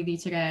not hitting with you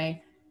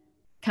today.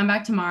 Come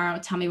back tomorrow.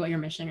 Tell me what your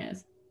mission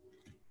is.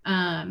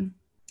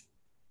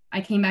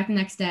 I came back the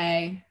next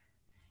day.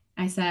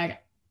 I said,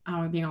 I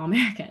want to be an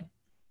All-American.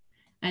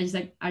 I just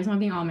want to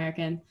be an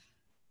All-American.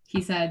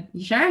 He said,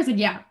 you sure? I said,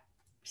 yeah.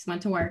 Just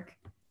went to work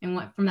and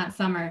went from that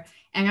summer.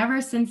 And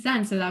ever since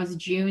then, so that was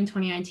June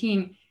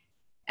 2019,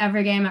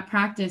 every game at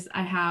practice,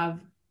 I have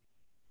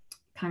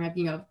kind of,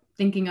 you know,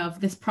 thinking of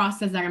this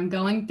process that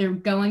they're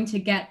going to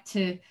get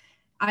to,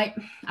 I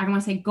don't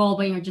want to say goal,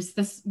 but, you know, just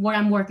this, what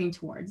I'm working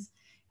towards.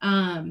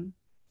 And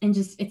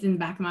just, it's in the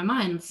back of my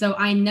mind. So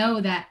I know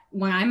that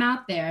when I'm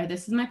out there,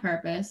 this is my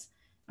purpose.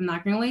 I'm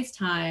not going to waste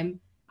time.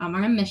 I'm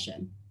on a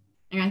mission.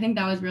 And I think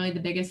that was really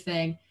the biggest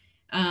thing.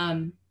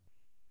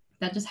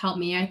 That just helped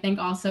me. I think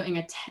also in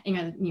a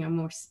you know,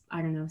 more,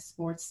 I don't know,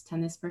 sports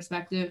tennis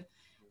perspective,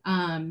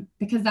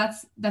 because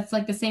that's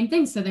like the same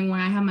thing. So then when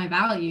I have my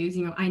values,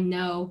 you know, I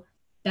know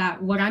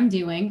that what I'm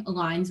doing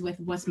aligns with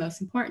what's most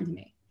important to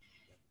me.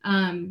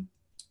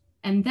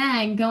 And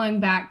then going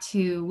back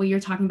to what you're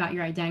talking about,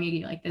 your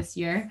identity, like this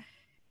year,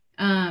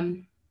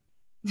 when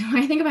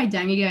I think of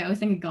identity, I always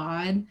think of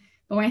God.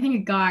 But when I think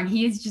of God,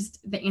 he is just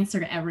the answer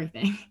to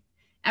everything.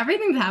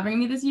 Everything that's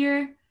happening to me this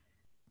year,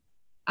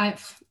 I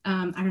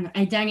don't know,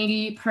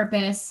 identity,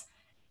 purpose,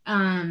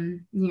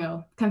 you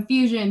know,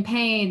 confusion,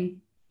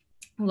 pain,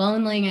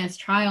 loneliness,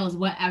 trials,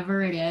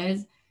 whatever it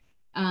is,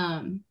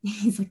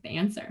 he's like the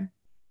answer.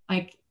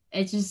 Like,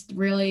 it just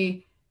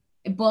really,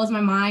 it blows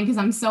my mind because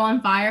I'm so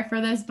on fire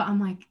for this, but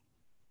I'm like,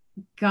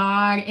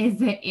 God is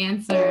the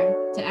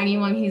answer to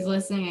anyone who's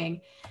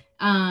listening.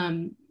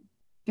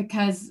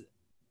 Because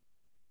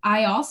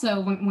I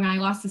also, when I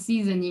lost the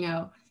season, you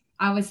know,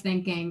 I was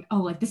thinking, oh,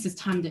 like, this is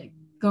time to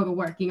go to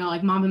work, you know,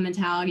 like Mamba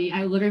mentality.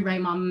 I literally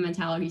write Mamba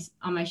mentalities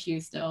on my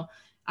shoes still.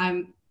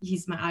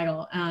 He's my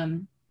idol.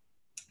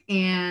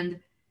 And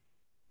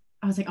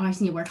I was like, oh, I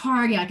just need to work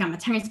hard. Yeah, like I'm a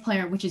tennis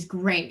player, which is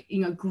great.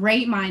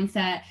 Great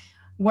mindset.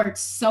 Worked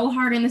so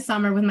hard in the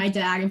summer with my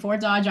dad in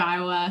Fort Dodge,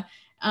 Iowa,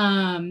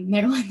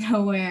 middle of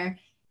nowhere.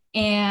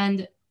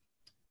 And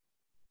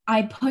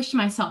I pushed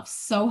myself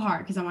so hard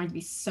because I wanted to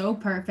be so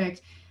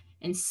perfect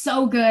and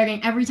so good.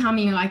 And every time,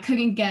 I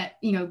couldn't get,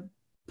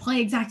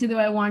 play exactly the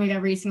way I wanted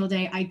every single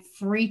day, I'd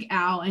freak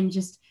out and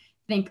just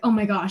think, oh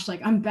my gosh,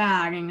 like I'm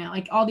bad. And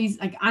like all these,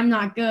 like I'm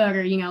not good,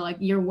 or, like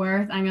your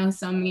worth. I know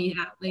so many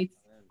athletes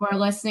who are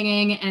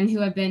listening and who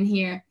have been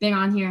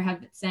on here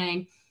have been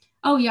saying,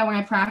 oh yeah, when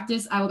I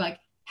practice, I would like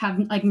have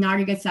like not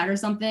a good set or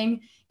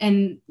something.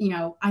 And,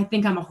 I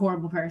think I'm a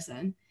horrible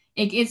person.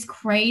 It's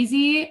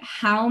crazy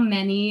how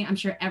many, I'm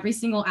sure every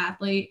single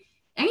athlete,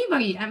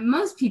 anybody, and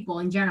most people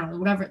in general,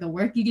 whatever the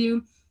work you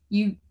do,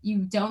 you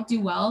don't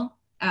do well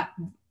at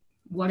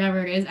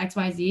whatever it is,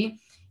 XYZ,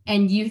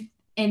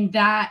 and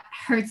that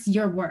hurts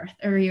your worth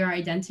or your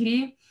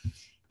identity.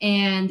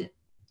 And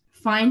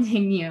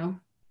finding,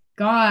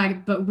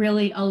 God, but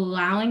really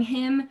allowing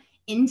him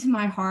into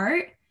my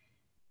heart,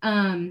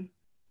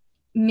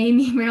 made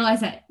me realize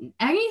that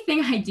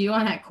anything I do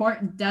on that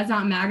court does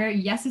not matter.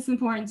 Yes, it's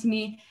important to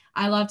me.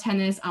 I love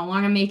tennis. I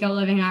want to make a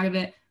living out of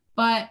it.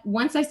 But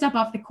once I step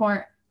off the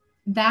court,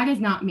 that is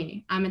not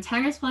me. I'm a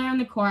tennis player on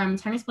the court. I'm a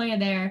tennis player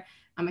there.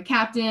 I'm a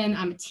captain.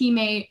 I'm a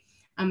teammate.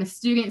 I'm a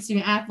student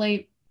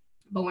athlete.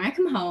 But when I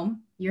come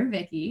home, you're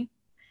Vicky.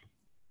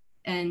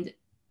 And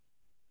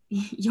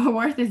your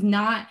worth is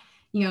not,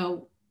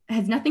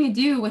 has nothing to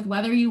do with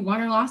whether you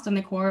won or lost on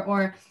the court,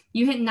 or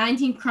you hit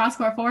 19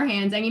 cross-court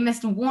forehands and you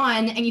missed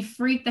one and you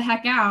freaked the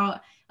heck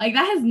out. Like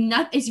that has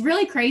nothing. It's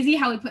really crazy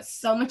how we put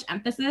so much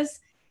emphasis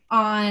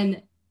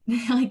on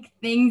like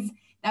things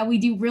that we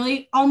do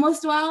really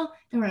almost well.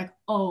 And we're like,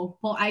 oh,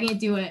 well, I didn't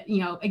do it,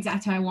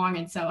 exactly how I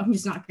wanted, so I'm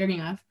just not good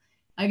enough.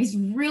 Like it's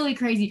really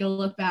crazy to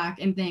look back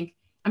and think,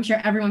 I'm sure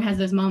everyone has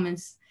those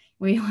moments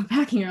where you look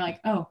back and you're like,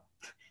 oh,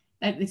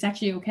 it's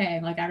actually okay.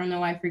 Like, I don't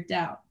know why I freaked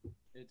out.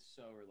 It's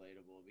so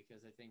relatable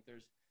because I think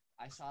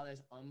I saw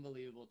this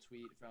unbelievable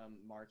tweet from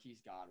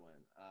Marquise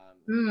Godwin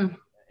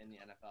in the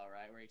NFL,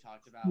 right? Where he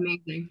talked about,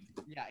 amazing.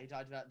 Yeah, he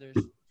talked about there's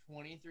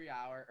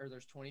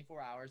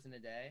 24 hours in a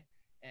day,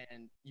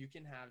 and you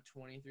can have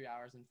 23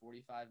 hours and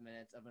 45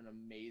 minutes of an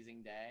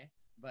amazing day,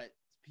 but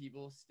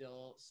people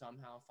still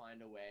somehow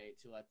find a way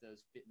to let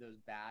those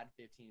bad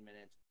 15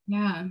 minutes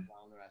down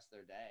the rest of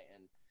their day.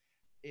 And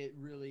it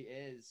really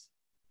is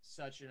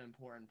such an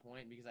important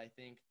point, because I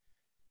think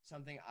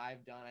something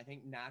I've done, I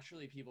think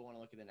naturally people want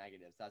to look at the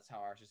negatives. That's how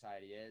our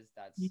society is.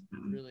 That's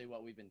really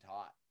what we've been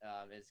taught.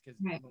 Is because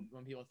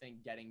when people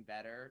think getting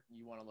better,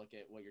 you want to look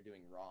at what you're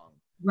doing wrong.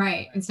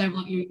 Right. Instead of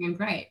looking at doing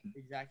right.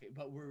 Exactly.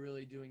 But we're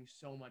really doing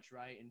so much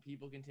right, and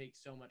people can take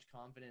so much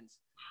confidence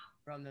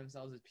from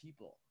themselves as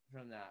people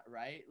from that,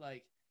 right?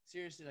 Like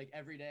seriously, like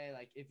every day,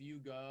 like if you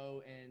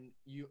go and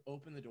you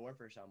open the door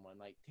for someone,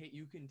 like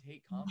you can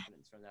take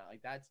confidence from that.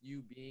 Like that's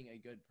you being a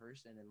good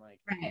person, and like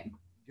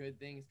good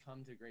things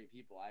come to great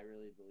people. I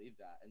really believe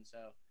that. And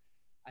so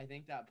I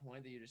think that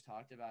point that you just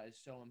talked about is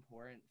so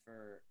important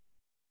for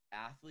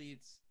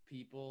athletes,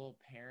 people,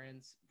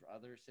 parents,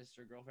 brother,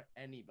 sister, girlfriend,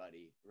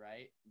 anybody,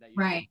 right? That you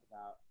talk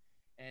about.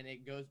 And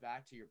it goes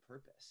back to your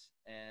purpose.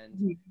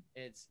 And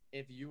it's,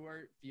 if you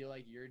feel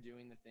like you're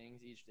doing the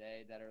things each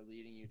day that are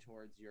leading you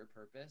towards your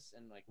purpose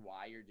and like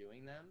why you're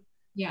doing them,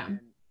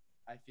 then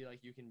I feel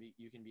like you can be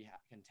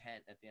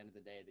content at the end of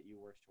the day that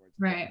you work towards.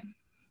 Right.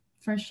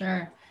 For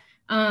sure.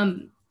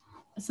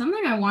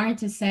 Something I wanted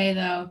to say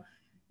though,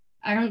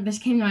 this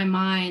came to my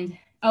mind.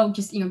 Oh,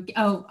 just,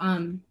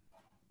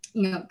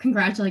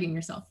 congratulating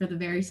yourself for the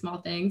very small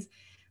things.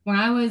 When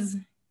I was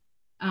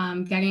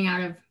getting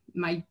out of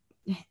my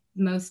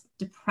most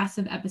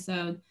depressive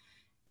episode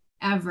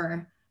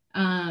ever,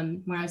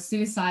 when I was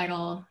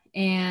suicidal,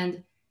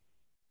 and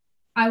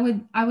I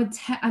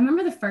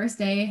remember the first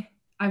day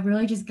I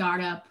really just got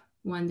up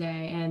one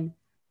day and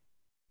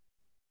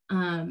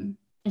I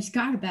just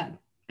got out of bed.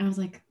 I was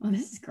like, oh,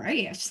 this is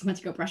great. I just went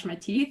to go brush my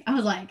teeth. I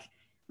was like,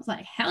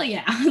 hell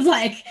yeah. I was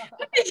like,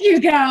 where did you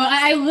go?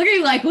 I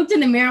literally like looked in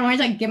the mirror and wanted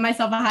to like give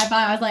myself a high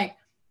five. I was like,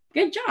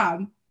 good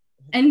job.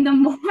 And the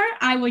more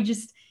I would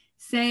just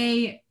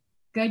say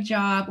good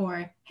job,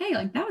 or hey,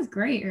 like that was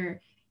great, or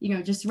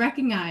just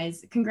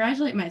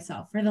congratulate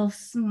myself for the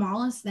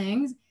smallest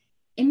things,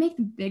 it makes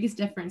the biggest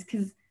difference.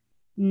 Because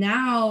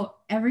now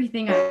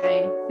everything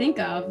I think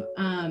of,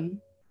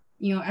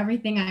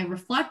 everything I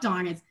reflect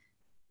on is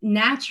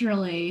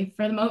naturally,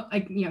 for the most,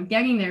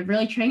 getting there,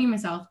 really training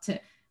myself to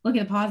look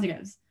at the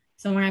positives.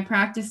 So when I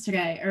practiced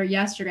today or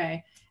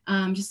yesterday,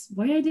 just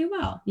what did I do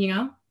well?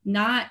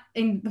 Not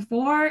in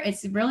before,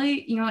 it's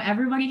really,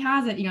 everybody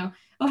has it,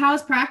 oh, how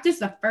was practice?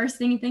 The first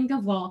thing you think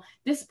of, well,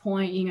 this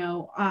point,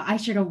 I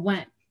should have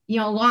went,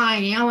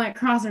 lying, I went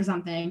cross or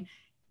something.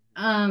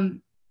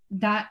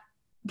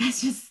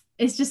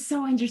 It's just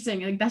so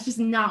interesting. Like, that's just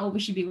not what we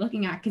should be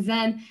looking at. Cause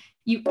then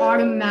you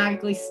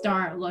automatically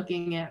start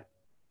looking at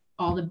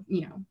all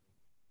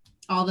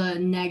the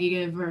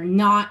negative or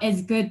not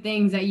as good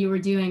things that you were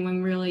doing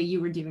when really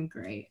you were doing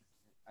great.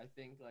 I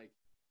think like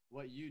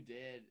what you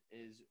did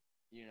is,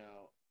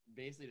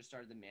 basically just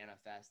started to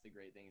manifest the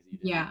great things that you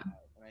did. Yeah.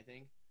 And I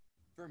think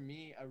for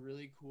me, a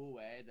really cool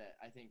way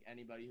that I think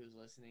anybody who's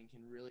listening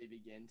can really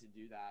begin to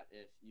do that,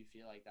 if you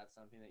feel like that's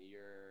something that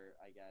you're,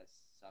 I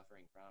guess,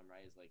 suffering from,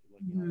 right, is like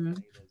looking at all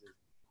the negatives, is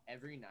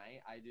every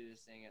night I do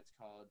this thing. It's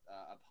called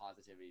a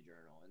positivity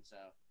journal. And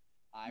so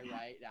I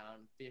write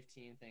down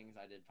 15 things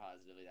I did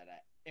positively that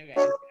day. Okay,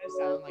 it's gonna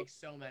sound like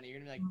so many. You're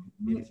gonna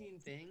be like,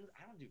 15 things?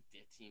 I don't do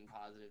 15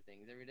 positive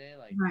things every day.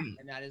 Like, right.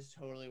 And that is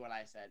totally what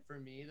I said. For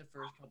me, the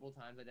first couple of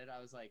times I did,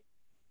 I was like,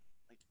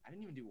 I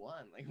didn't even do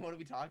one. Like, what are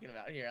we talking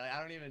about here? Like,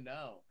 I don't even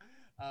know.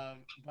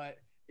 But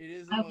it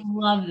is the most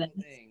powerful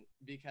thing,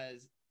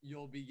 because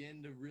you'll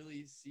begin to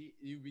really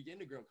you begin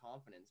to grow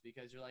confidence,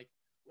 because you're like,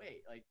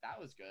 wait, like that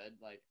was good.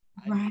 Like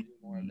I need to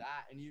do more of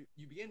that. And you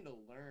begin to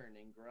learn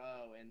and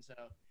grow. And so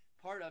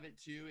part of it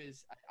too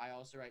is I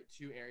also write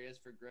 2 areas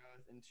for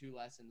growth and 2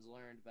 lessons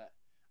learned, but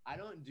I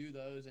don't do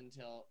those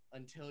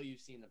until you've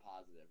seen the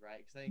positive, right?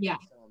 Because I think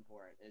that's so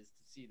important, is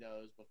to see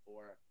those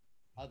before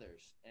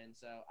others. And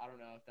so I don't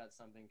know if that's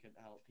something could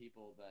help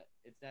people, but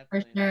it's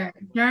definitely for sure.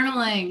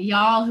 Journaling,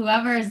 y'all,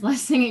 whoever is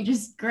listening,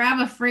 just grab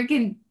a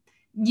freaking,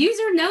 use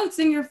your notes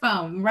in your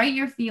phone, write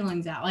your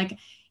feelings out. Like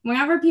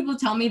whenever people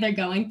tell me they're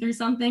going through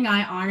something,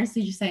 I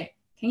honestly just say,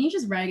 can you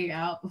just write it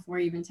out before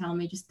you even tell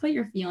me? Just put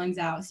your feelings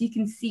out so you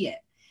can see it.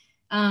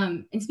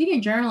 And speaking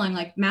of journaling,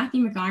 like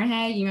Matthew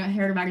McConaughey, I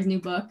heard about his new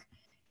book.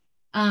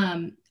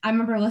 I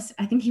remember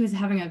I think he was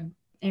having an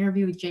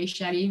interview with Jay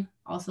Shetty,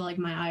 also like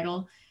my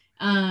idol.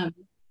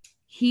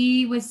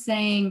 He was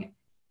saying,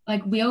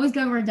 like, we always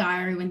go over a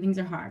diary when things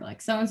are hard.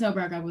 Like, so-and-so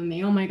broke up with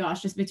me. Oh my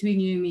gosh, just between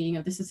you and me,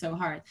 this is so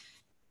hard.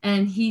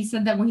 And he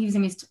said that when he was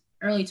in his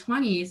early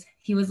 20s,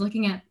 he was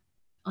looking at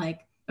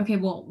like, okay,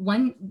 well,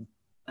 when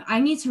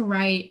I need to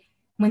write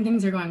when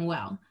things are going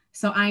well.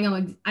 So I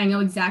know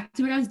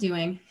exactly what I was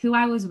doing, who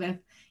I was with,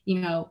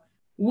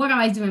 what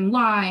I was doing,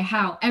 why,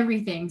 how,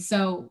 everything.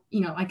 So,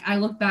 like I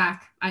look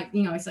back,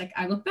 it's like,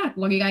 I look back,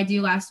 what did I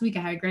do last week? I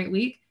had a great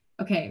week.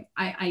 Okay,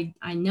 I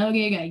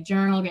noted, I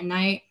journaled at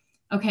night.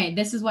 Okay,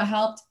 this is what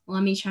helped.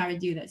 Let me try to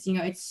do this.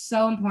 It's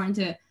so important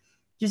to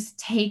just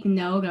take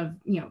note of,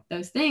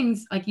 those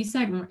things. Like you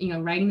said,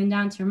 writing them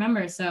down to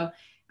remember. So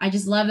I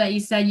just love that you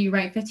said you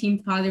write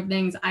 15 positive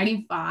things. I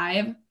do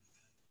 5.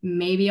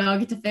 Maybe I'll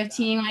get to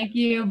 15 like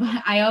you,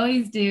 but I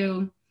always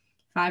do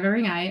 5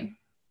 every night.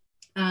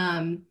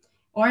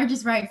 Or I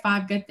just write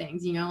 5 good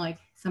things, like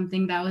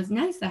something that was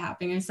nice that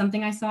happened, or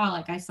something I saw.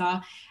 Like I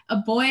saw a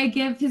boy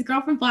give his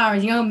girlfriend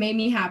flowers, made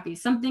me happy.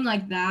 Something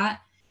like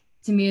that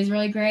to me is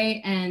really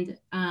great. And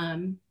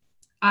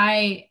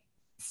I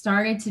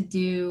started to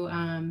do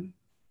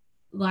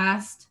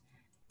last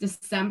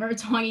December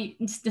 30,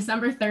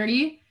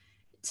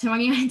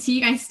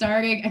 2019, I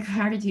started a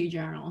gratitude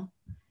journal.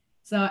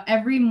 So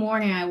every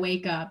morning I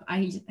wake up,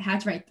 I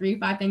had to write 3 to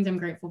 5 things I'm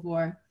grateful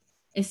for.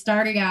 It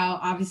started out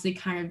obviously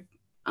kind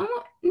of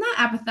not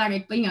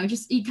apathetic, but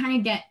just you kind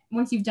of get,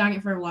 once you've done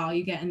it for a while,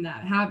 you get in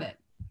that habit.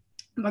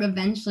 But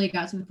eventually it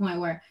got to the point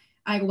where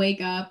I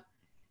wake up,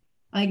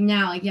 like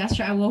now, like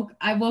yesterday,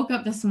 I woke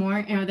up this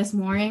morning, I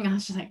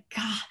was just like,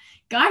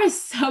 God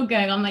is so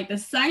good. I'm like, the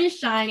sun is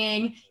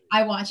shining.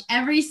 I watch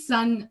every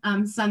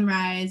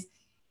sunrise.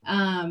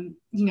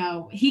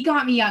 He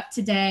got me up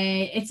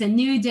today. It's a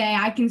new day.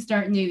 I can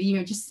start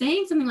new, just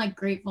saying something like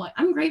grateful. Like,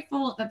 I'm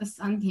grateful that the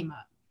sun came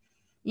up.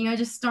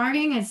 Just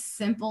starting as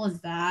simple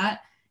as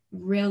that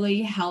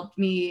really helped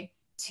me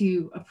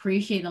to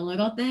appreciate the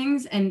little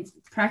things. And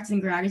practicing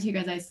gratitude,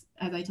 as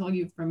I told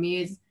you, for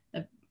me is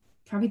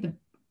probably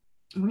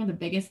one of the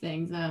biggest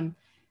things.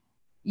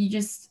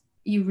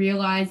 You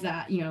realize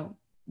that,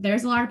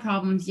 there's a lot of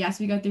problems. Yes,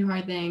 we go through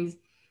hard things.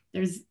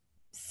 There's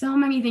so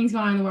many things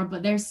going on in the world,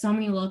 but there's so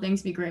many little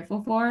things to be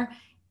grateful for.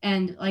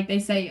 And like they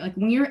say, like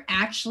when you're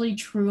actually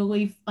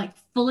truly like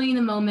fully in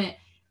the moment,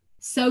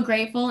 so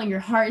grateful and your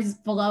heart is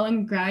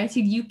flowing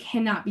gratitude, you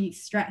cannot be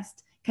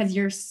stressed because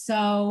you're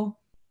so,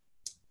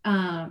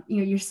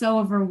 you're so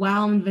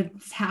overwhelmed with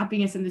this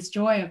happiness and this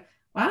joy of,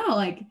 wow,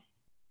 like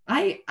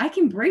I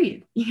can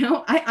breathe,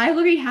 I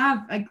literally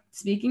have, like,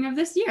 speaking of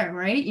this year,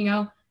 right?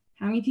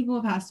 How many people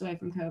have passed away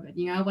from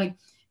COVID, like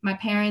my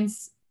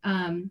parents,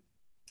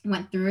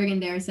 went through it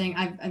and they were saying,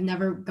 I've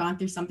never gone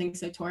through something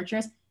so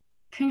torturous.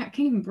 Can't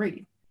even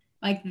breathe.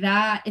 Like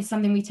that is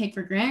something we take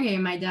for granted.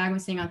 And my dad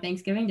was saying on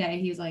Thanksgiving Day,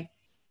 he was like,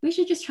 we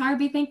should just try to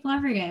be thankful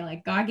every day.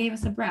 Like God gave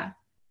us a breath.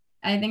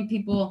 I think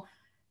people,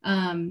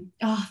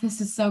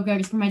 this is so good.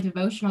 It's for my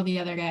devotional the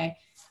other day.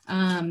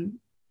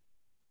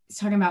 It's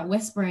talking about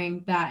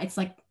whispering, that it's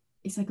like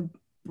a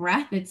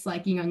breath. It's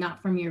like,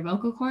 not from your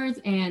vocal cords.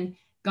 And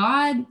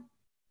God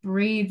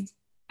breathed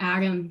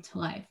Adam to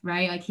life,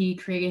 right? Like he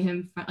created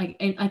him like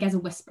as a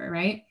whisper,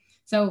 right?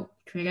 So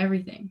create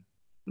everything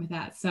with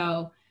that.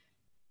 So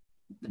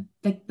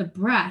the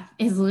breath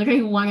is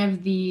literally one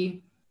of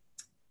the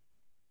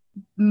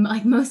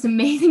like most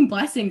amazing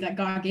blessings that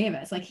God gave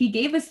us. Like he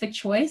gave us the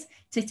choice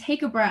to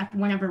take a breath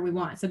whenever we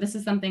want. So this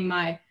is something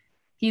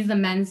he's the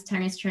men's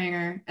tennis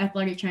trainer,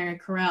 athletic trainer,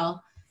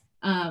 Corel.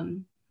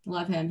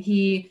 Love him.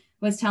 He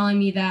was telling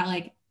me that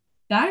like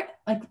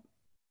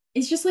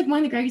it's just like one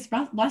of the greatest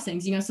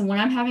blessings, you know. So when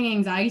I'm having an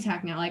anxiety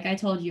attack now, like I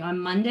told you on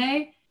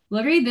Monday,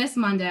 literally this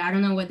Monday, I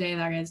don't know what day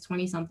that is,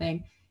 20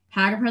 something,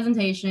 had a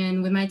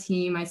presentation with my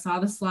team. I saw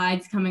the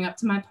slides coming up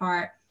to my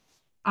part.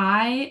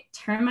 I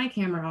turned my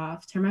camera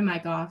off, turned my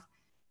mic off,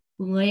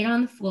 laid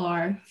on the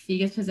floor,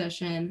 fetus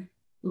position,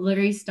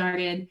 literally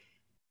started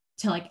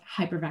to like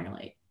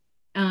hyperventilate.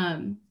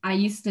 I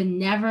used to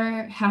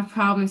never have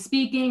problems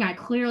speaking. I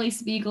clearly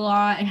speak a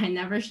lot and I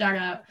never shut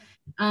up.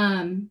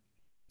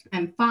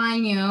 I'm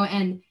fine, you know,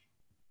 and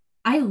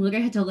I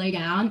literally had to lay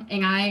down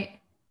and I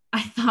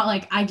thought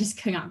like I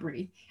just could not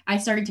breathe. I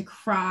started to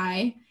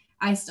cry.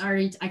 I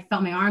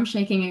felt my arm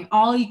shaking, and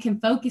all you can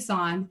focus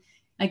on,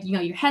 like, you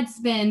know, your head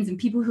spins, and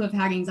people who have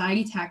had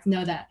anxiety attacks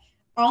know that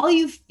all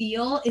you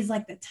feel is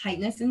like the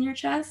tightness in your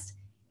chest.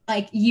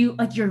 I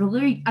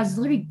was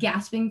literally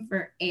gasping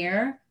for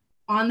air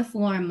on the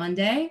floor on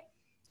Monday.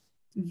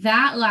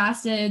 That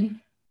lasted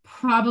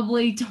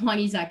probably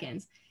 20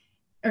 seconds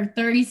or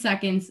 30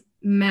 seconds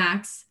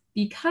max,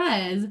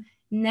 because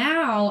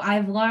now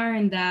I've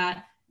learned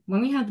that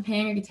when we have the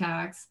panic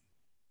attacks,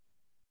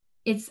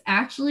 it's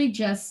actually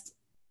just,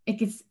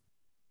 it's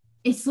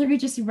literally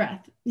just a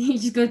breath. It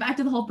just goes back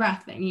to the whole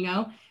breath thing, you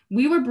know?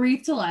 We were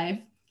breathed to life.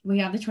 We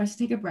have the choice to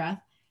take a breath.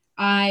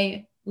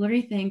 I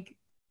literally think,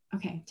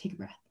 okay, take a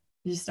breath.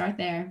 Just start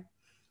there.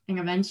 And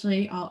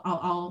eventually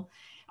I'll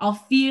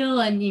feel,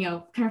 and, you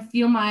know, kind of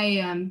feel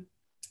my,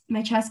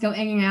 my chest go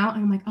in and out.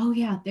 And I'm like, oh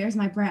yeah, there's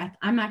my breath.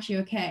 I'm actually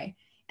okay.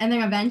 And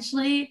then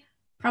eventually,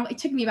 probably it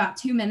took me about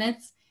 2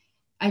 minutes,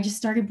 I just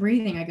started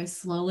breathing. I go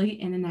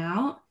slowly in and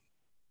out.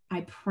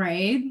 I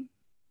prayed.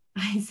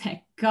 I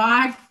said,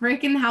 God,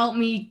 freaking help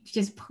me.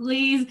 Just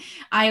please.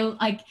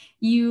 I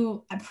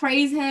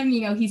praise him.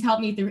 You know, he's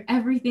helped me through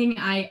everything.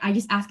 I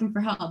just ask him for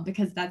help,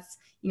 because that's,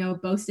 you know,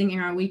 boasting in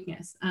our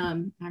weakness.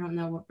 I don't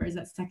know what verse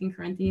that, 2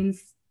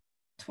 Corinthians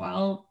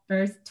 12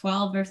 verse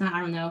 9, I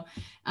don't know.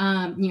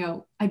 You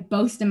know, I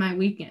boast in my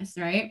weakness,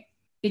 right?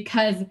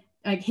 Because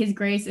like his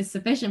grace is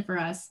sufficient for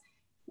us.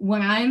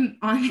 When I'm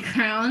on the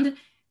ground,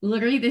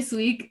 literally this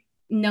week,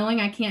 knowing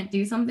I can't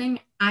do something,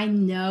 I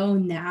know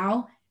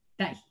now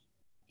that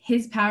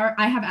his power,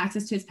 I have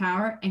access to his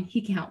power, and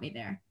he can help me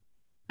there.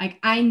 Like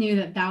I knew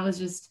that was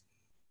just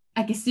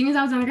like, as soon as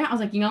I was on the ground, I was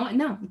like, you know what?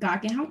 No, God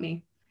can help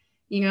me,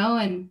 you know.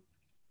 And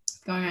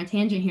going on a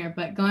tangent here,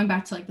 but going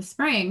back to like the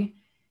spring,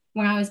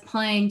 when I was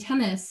playing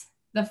tennis,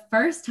 the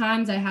first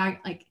times I had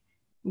like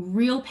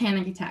real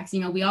panic attacks,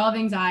 you know, we all have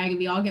anxiety,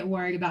 we all get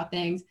worried about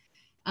things.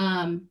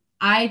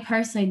 I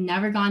personally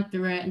never gone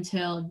through it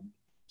until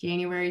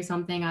January or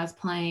something. I was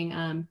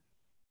playing,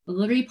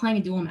 literally playing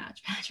a dual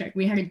match, Patrick.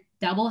 We had a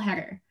double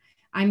header.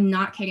 I'm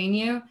not kidding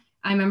you.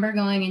 I remember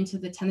going into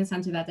the tennis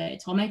center that day. I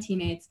told my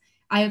teammates,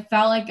 I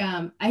felt like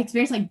I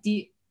experienced like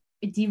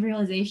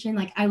derealization.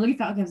 Like I literally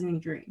felt like I was in a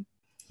dream.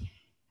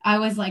 I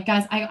was like,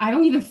 guys, I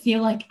don't even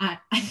feel like I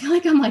feel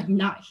like I'm like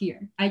not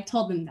here. I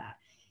told them that.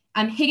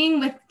 I'm hitting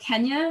with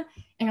Kenya,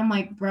 and I'm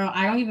like, bro,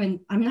 I'm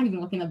not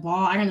even looking at the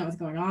ball. I don't know what's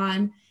going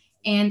on.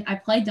 And I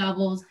played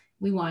doubles.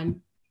 We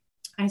won.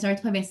 I started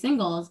to play my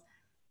singles,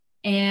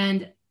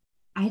 and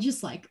I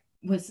just like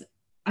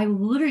I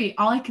literally,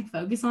 all I could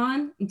focus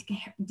on,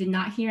 did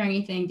not hear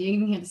anything, didn't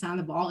even hear the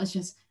sound of the ball. It's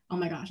just, oh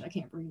my gosh, I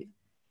can't breathe.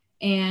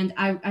 And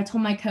I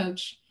told my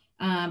coach,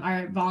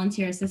 our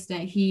volunteer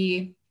assistant,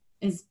 he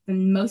is the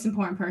most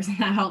important person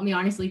that helped me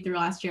honestly through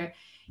last year.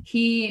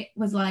 He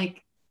was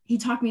like, he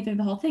talked me through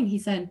the whole thing. He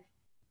said,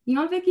 you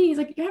know, Vicky, he's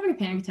like, you're having a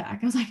panic attack.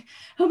 I was like,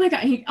 oh my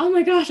God. Oh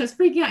my gosh, I was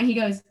freaking out. And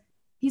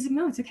he's like,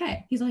 no, it's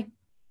okay. He's like,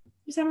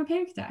 you're just having a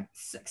panic attack.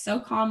 So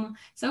calm,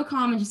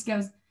 and just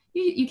goes,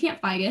 you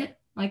can't fight it.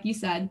 Like you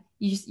said,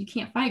 you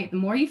can't fight it. The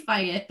more you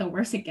fight it, the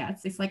worse it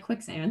gets. It's like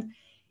quicksand.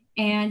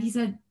 And he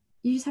said,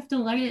 you just have to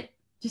let it,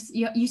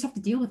 you just have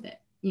to deal with it,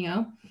 you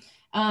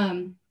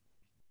know?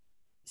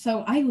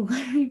 So I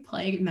literally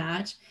played a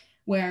match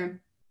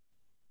where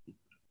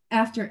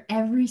after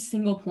every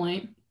single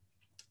point,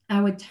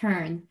 I would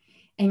turn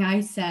and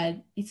I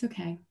said, it's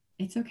okay.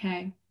 It's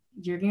okay.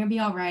 You're going to be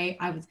all right.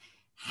 I was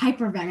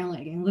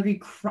hyperventilating,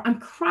 literally I'm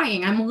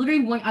crying.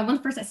 I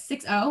went first at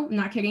 6-0, I'm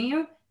not kidding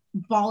you,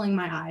 bawling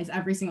my eyes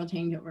every single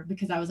changeover,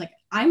 because I was like,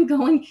 I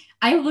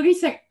literally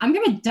said, I'm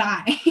going to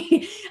die.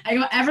 I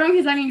go, everyone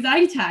has an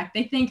anxiety attack.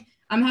 They think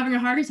I'm having a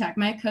heart attack.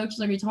 My coach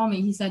literally told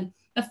me, he said,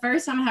 the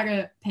first time I had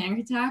a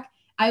panic attack,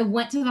 I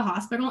went to the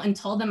hospital and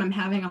told them I'm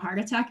having a heart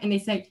attack. And they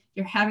said,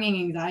 you're having an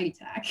anxiety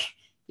attack.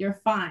 You're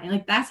fine.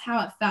 Like, that's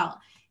how it felt.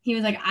 He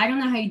was like, I don't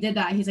know how you did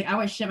that. He's like, I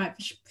would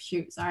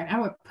I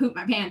would poop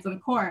my pants on the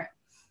court,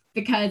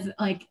 because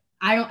like,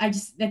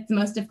 that's the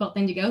most difficult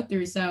thing to go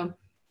through. So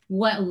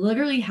what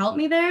literally helped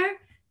me there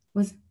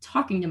was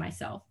talking to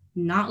myself,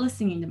 not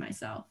listening to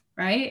myself.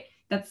 Right.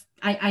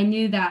 I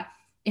knew that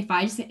if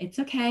I just said, it's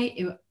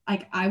okay,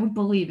 I would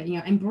believe it, you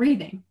know, and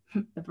breathing,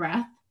 the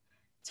breath,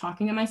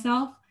 talking to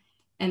myself.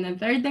 And then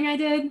third thing I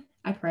did,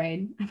 I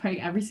prayed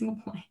every single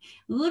point,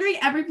 literally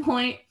every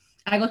point.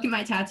 I look at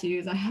my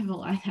tattoos. I have a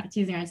lot of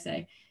tattoos, and I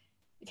say,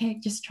 okay,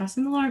 just trust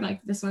in the Lord.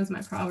 Like this one's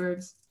my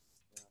Proverbs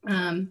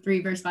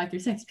 3 verse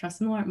 5-6.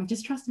 Trust in the Lord. I'm like,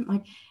 just trust him.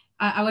 Like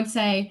I would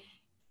say,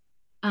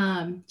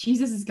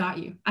 Jesus has got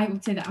you. I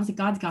would say that. I was like,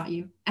 God's got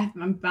you.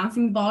 I'm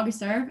bouncing the ball to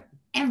serve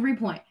every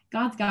point.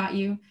 God's got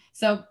you.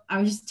 So I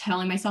was just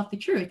telling myself the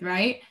truth,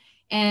 right?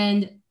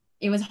 And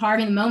it was hard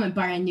in the moment,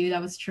 but I knew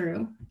that was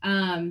true.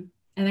 And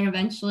then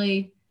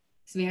eventually,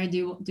 so we had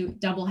to do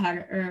double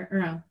header, or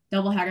no,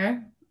 double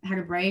header, had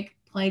a break,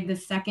 played the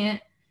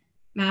second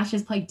match,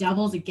 just played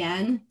doubles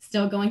again,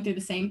 still going through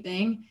the same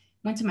thing.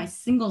 Went to my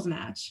singles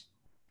match.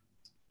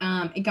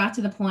 It got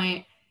to the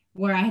point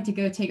where I had to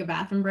go take a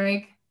bathroom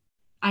break.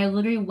 I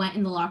literally went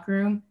in the locker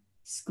room,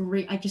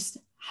 I just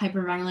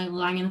hyperventilated,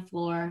 lying on the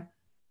floor.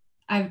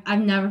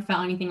 I've never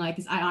felt anything like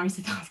this. I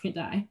honestly thought I was gonna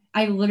die.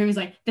 I literally was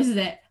like, this is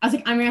it. I was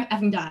like, I'm gonna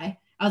effing die.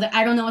 I was like,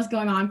 I don't know what's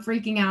going on. I'm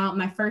freaking out.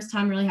 My first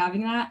time really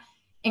having that.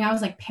 And I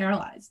was like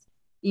paralyzed,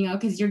 you know,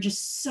 because you're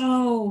just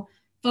so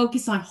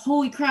focused on,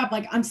 holy crap,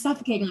 like I'm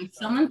suffocating. Like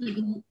someone's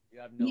like,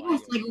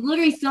 yes, like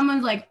literally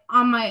someone's like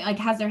on my, like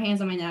has their hands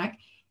on my neck.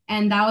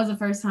 And that was the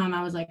first time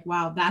I was like,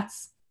 wow,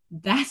 that's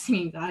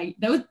anxiety.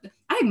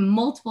 I had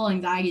multiple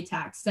anxiety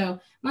attacks.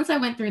 So once I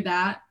went through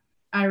that,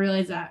 I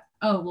realized that,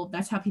 oh, well,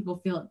 that's how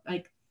people feel.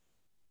 Like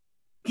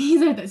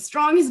these are the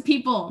strongest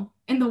people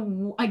in the,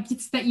 like,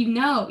 it's that, you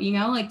know,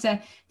 like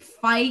to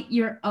fight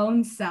your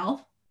own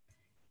self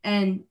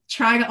and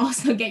try to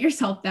also get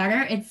yourself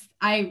better.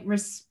 I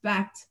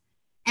respect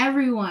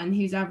everyone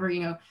who's ever,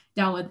 you know,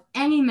 dealt with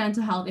any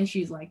mental health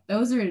issues. Like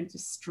those are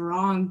just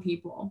strong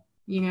people,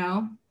 you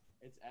know?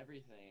 It's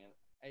everything.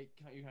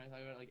 You kind of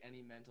talk about like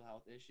any mental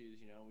health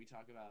issues, you know, we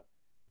talk about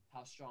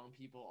how strong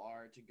people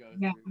are to go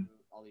through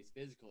all these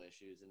physical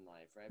issues in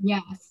life, right? But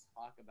yes.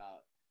 Talk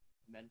about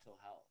mental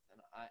health,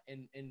 and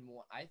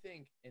I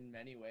think in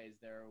many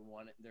ways they're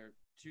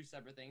two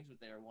separate things,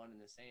 but they're one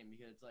and the same,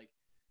 because it's like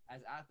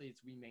as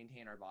athletes we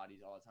maintain our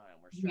bodies all the time.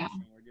 We're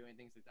stretching, we're doing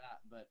things like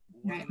that, but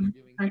what are we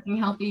doing? Drinking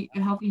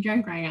a healthy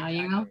drink right now,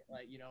 you know?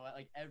 Like, you know what?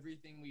 Like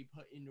everything we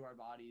put into our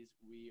bodies,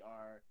 we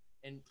are,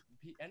 and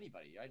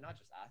anybody, right? Not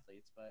just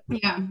athletes, but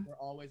we're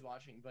always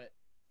watching. But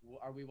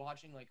are we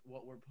watching like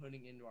what we're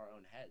putting into our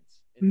own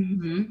heads? It's the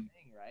same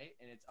thing, right?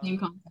 And it's the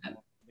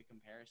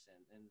comparison.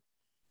 And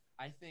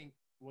I think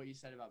what you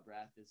said about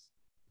breath is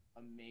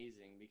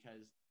amazing,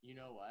 because you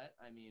know what?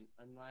 I mean,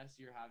 unless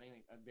you're having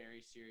like a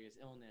very serious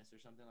illness or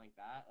something like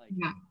that, like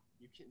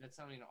that's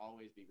something to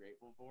always be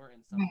grateful for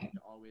and something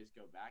to always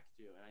go back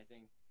to. And I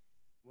think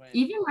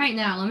even right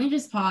now, let me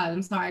just pause.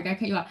 I'm sorry, I got to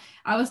cut you off.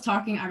 I was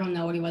talking, I don't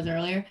know what he was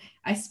earlier.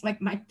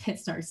 Like my pit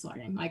started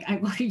sweating. Like I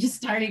just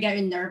started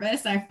getting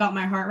nervous. I felt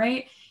my heart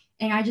rate,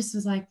 and I just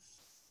was like,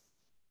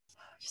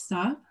 just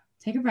stop,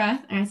 take a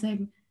breath. And I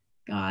said,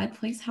 God,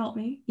 please help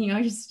me. You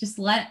know, just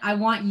I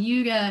want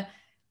you to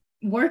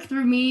work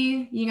through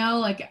me. You know,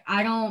 like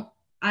I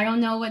don't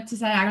know what to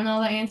say. I don't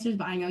know the answers,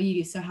 but I know you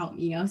do. So help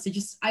me, you know? So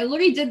I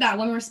literally did that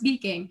when we're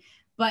speaking,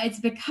 but it's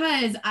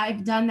because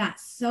I've done that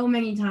so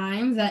many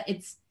times that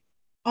it's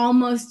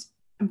almost,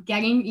 I'm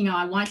getting, you know,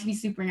 I want it to be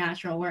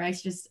supernatural, where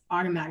it's just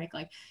automatic,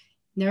 like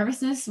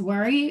nervousness,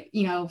 worry,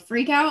 you know,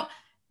 freak out,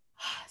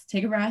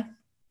 take a breath,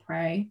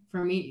 pray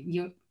for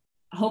me.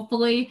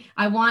 Hopefully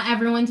I want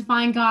everyone to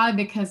find God,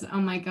 because, oh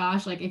my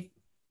gosh, like if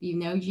you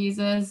know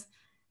Jesus,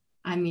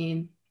 I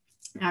mean,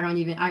 I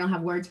don't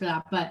have words for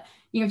that, but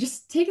you know,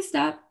 just take a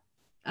step,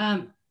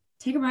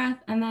 take a breath,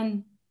 and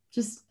then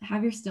just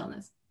have your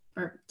stillness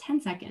for 10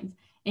 seconds.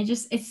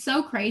 It's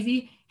so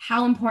crazy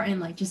how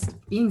important like just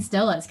being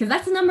still is, because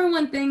that's the number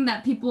one thing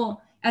that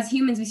people as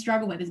humans we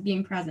struggle with, is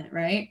being present,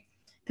 right?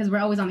 Because we're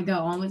always on the go,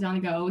 always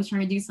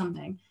trying to do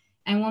something.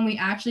 And when we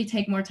actually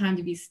take more time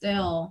to be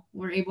still,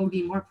 we're able to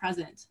be more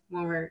present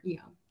when we're, you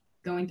know,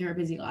 going through our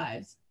busy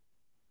lives.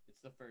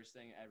 It's the first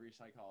thing every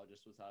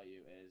psychologist will tell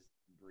you is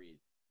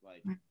breathe.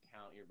 Like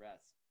count your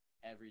breaths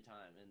every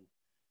time.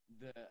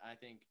 And I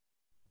think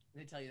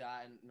they tell you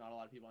that, and not a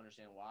lot of people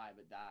understand why,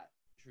 but that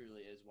truly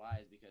is why,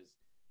 is because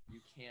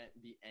you can't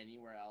be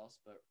anywhere else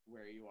but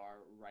where you are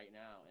right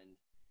now. And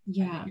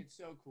I think it's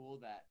so cool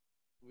that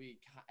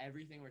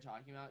everything we're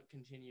talking about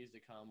continues to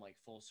come like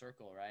full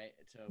circle, right?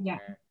 To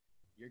where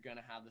you're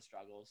gonna have the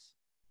struggles,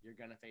 you're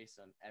gonna face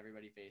them,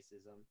 everybody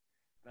faces them.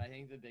 But I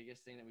think the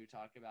biggest thing that we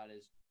talk about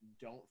is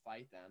don't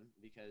fight them,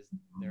 because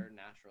they're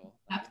natural.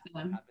 Like,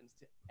 it happens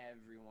to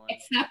everyone.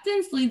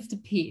 Acceptance leads to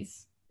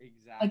peace.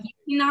 Exactly. Like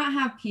you cannot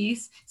have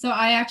peace. So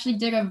I actually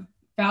did a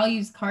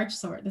values card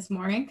sort this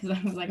morning, because I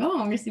was like, oh,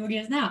 I'm gonna see what it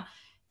is now.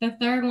 The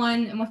third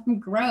one went from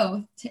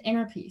growth to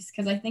inner peace,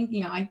 because I think,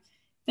 you know, I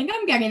think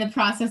I'm getting the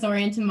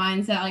process-oriented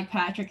mindset like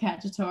Patrick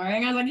Cacciatore,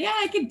 and I was like, yeah,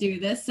 I could do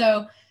this.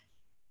 So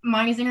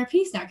mine is inner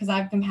peace now, because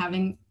I've been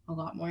having a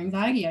lot more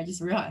anxiety. I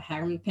just realized I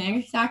had a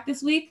panic attack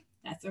this week.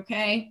 That's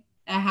okay.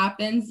 That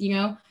happens, you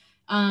know?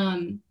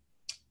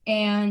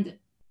 And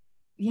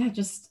yeah,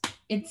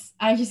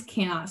 I just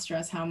cannot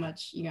stress how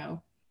much, you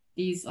know,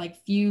 these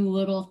like few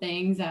little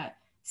things that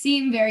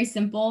seem very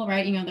simple,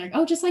 right? You know, they're like,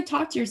 oh, just like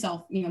talk to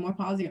yourself, you know, more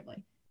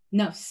positively.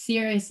 No,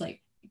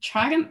 seriously,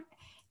 try to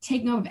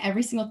take note of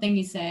every single thing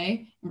you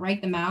say,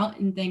 write them out,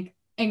 and think,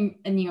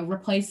 and you know,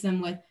 replace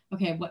them with,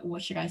 okay,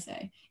 what should I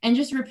say? And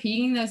just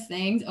repeating those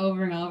things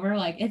over and over,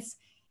 like just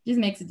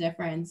makes a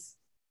difference.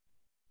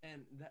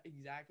 And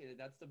exactly,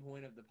 that's the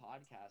point of the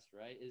podcast,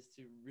 right? Is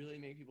to really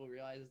make people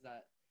realize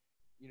that,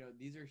 you know,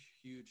 these are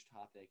huge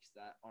topics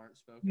that aren't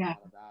spoken a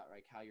lot about,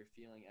 like how you're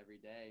feeling every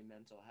day,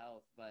 mental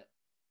health, but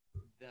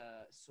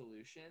the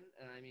solution,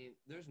 and I mean,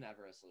 there's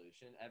never a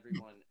solution.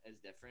 Everyone is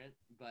different,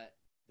 but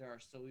there are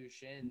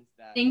solutions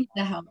that Things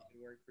that help.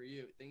 work for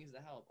you, things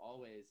that help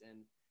always. And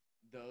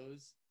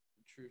those,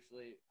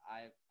 truthfully,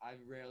 I've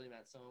rarely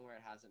met someone where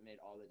it hasn't made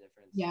all the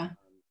difference. Yeah.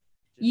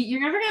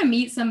 You're never going to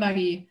meet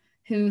somebody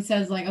who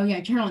says like, oh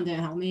yeah, journaling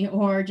didn't help me,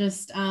 or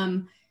just,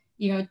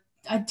 you know,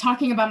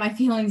 talking about my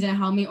feelings didn't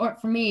help me. Or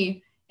for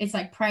me, it's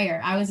like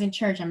prayer. I was in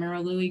church. I remember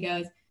Louis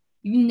goes,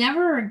 you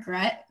never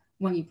regret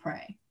when you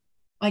pray.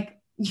 Like,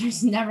 you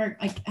just never,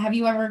 like, have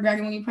you ever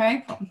regretted when you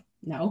pray?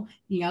 No,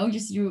 you know,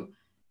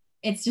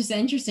 it's just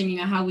interesting, you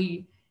know, how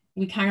we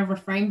kind of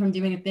refrain from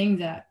doing the things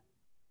that,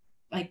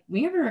 like,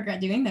 we never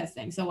regret doing those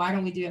things. So why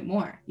don't we do it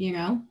more, you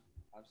know?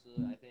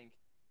 Absolutely. I think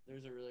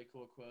there's a really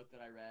cool quote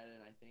that I read,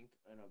 and I think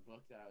in a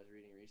book that I was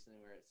reading recently,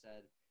 where it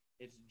said,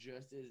 it's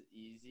just as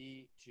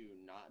easy to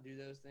not do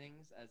those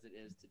things as it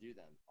is to do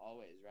them,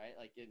 always, right?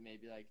 Like, it may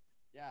be like,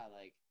 yeah,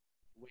 like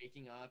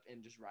waking up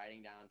and just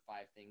writing down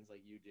 5 things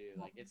like you do.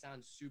 Like, it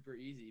sounds super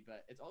easy,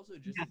 but it's also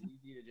just as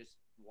easy to just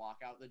walk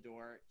out the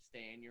door,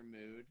 stay in your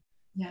mood,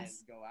 and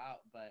go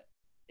out. But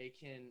it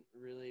can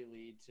really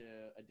lead to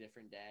a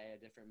different day, a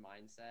different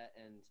mindset,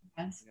 and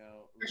you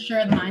know, for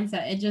sure, the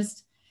mindset.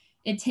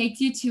 It takes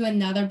you to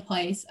another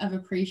place of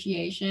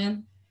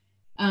appreciation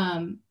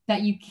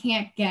that you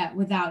can't get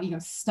without, you know,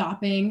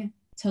 stopping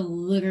to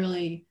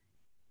literally,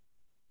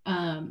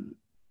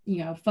 you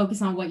know,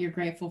 focus on what you're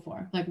grateful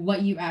for, like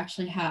what you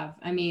actually have.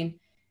 I mean,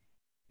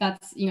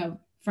 that's, you know,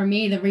 for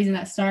me, the reason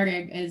that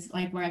started is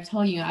like where I've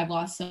told you, I've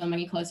lost so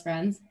many close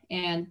friends,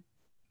 and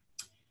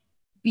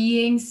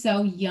being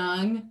so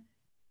young,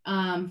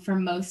 for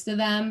most of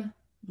them,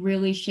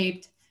 really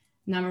shaped,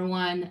 number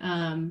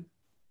one,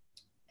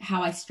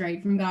 how I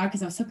strayed from God,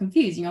 because I was so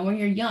confused. You know, when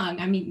you're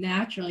young, I mean,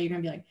 naturally, you're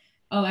going to be like,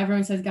 oh,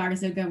 everyone says God is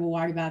so good. Well,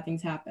 why do bad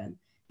things happen?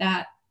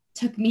 That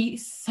took me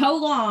so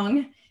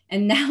long,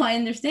 and now I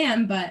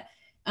understand. But,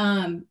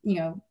 you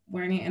know,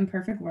 we're in an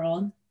imperfect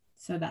world,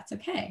 so that's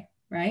okay,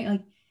 right?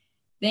 Like,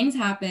 things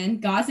happen.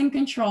 God's in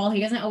control.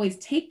 He doesn't always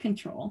take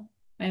control.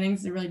 I think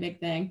it's a really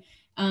big thing.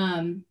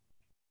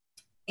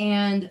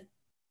 And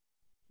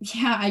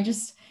yeah,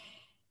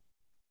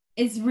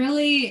 it's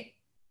really,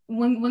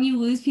 when you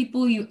lose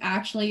people, you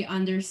actually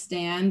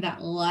understand that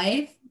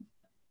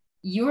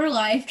your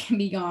life can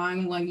be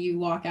gone when you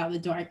walk out the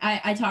door.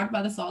 I talk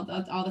about this all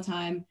the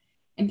time,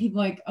 and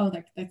people are like, oh,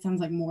 that sounds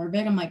like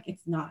morbid. I'm like,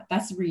 it's not.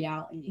 That's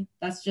reality.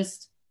 That's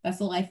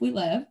the life we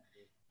live.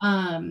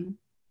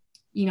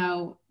 You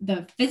know,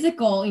 the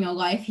physical, you know,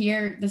 life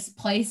here, this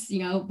place,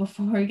 you know,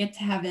 before we get to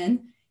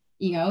heaven,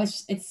 you know,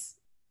 it's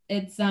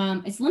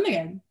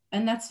limited,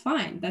 and that's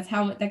fine. That's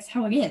how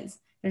it is.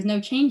 There's no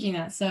changing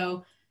that.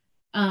 So,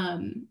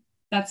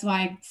 that's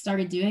why I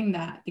started doing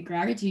that. The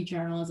gratitude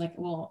journal is like,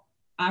 well,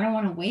 I don't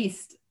want to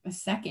waste a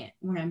second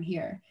when I'm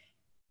here.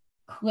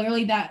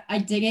 Clearly that I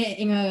did it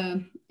in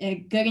a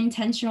good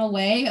intentional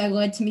way. It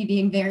led to me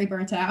being very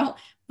burnt out,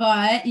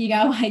 but you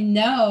know, I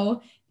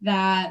know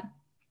that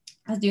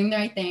I was doing the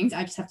right things.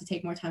 I just have to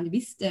take more time to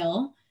be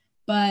still.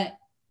 But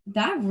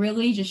that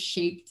really just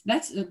shaped,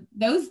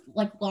 those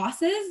like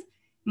losses,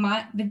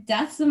 the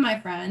deaths of my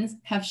friends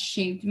have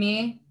shaped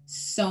me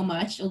so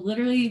much.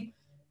 Literally,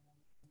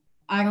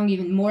 I don't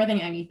even, more than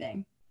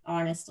anything,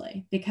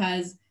 honestly,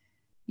 because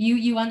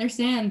you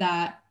understand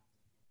that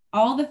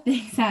all the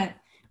things that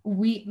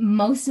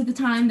most of the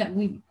time that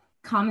we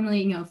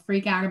commonly, you know,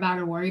 freak out about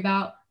or worry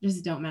about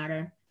just don't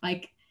matter.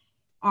 Like,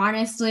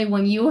 honestly,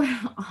 when you are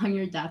on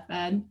your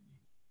deathbed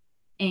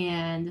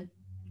and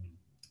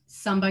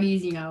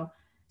somebody's, you know,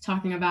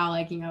 talking about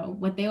like, you know,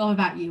 what they love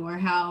about you, or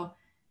how,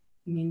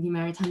 I mean, the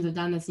amount of times I've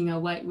done this, you know,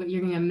 what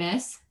you're going to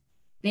miss,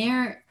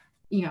 they're,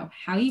 you know,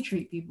 how you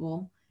treat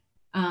people,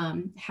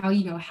 how,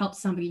 you know, help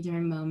somebody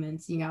during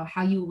moments, you know,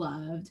 how you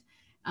loved,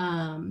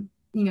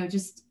 you know,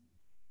 just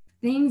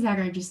things that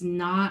are just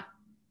not,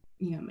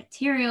 you know,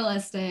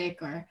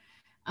 materialistic, or,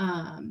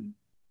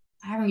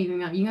 I don't even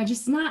know, you know,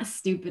 just not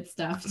stupid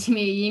stuff to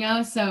me, you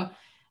know? So,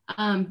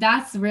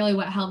 that's really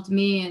what helped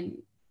me.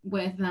 And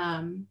with,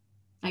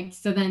 like,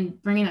 so then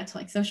bringing that to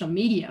like social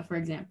media, for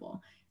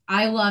example,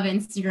 I love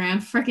Instagram,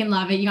 freaking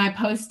love it. You know, I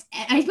post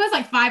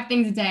like 5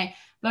 things a day,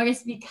 but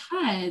it's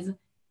because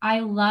I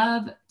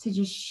love to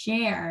just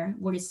share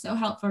what is so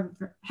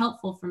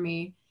helpful for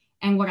me,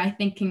 and what I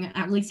think can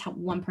at least help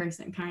one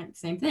person. Kind of the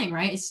same thing,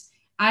 right?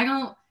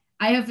 I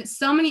have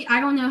so many, I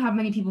don't know how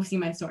many people see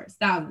my stories,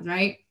 thousands,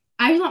 right?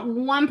 I just want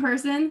one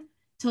person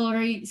to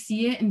literally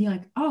see it and be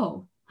like,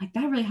 oh, like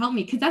that really helped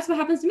me. Cause that's what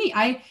happens to me.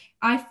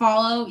 I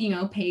follow, you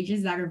know,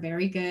 pages that are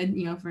very good,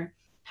 you know, for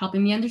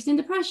helping me understand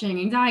depression,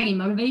 anxiety,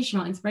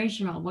 motivational,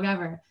 inspirational,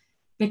 whatever,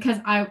 because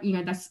I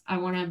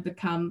want to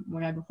become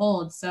what I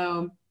behold.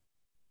 So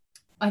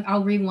like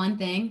I'll read one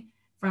thing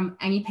from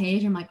any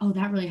page. I'm like, oh,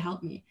 that really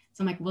helped me.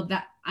 So I'm like, well,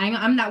 that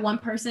I'm that one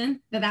person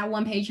that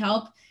one page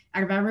helped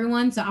out of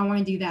everyone. So I want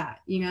to do that,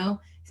 So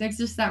it's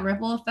just that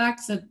ripple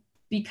effect. So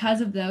because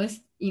of those,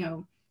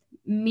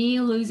 me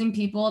losing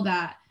people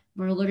that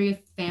were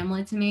literally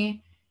family to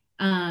me,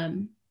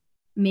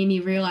 made me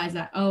realize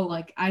that, oh,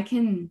 like I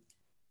can,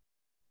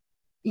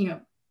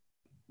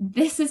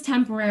 this is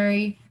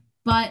temporary,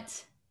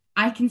 but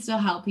I can still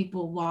help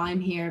people while I'm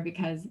here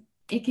because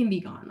it can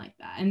be gone like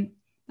that. And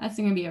that's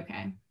going to be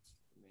okay.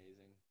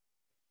 Amazing.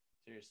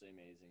 Seriously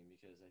amazing,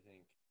 because I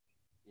think,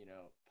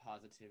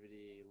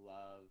 positivity,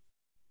 love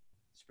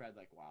spread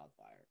like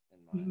wildfire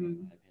in my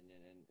opinion.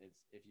 And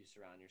it's, if you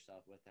surround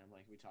yourself with them,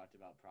 like we talked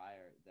about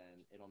prior,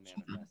 then it'll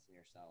manifest in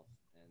yourself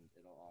and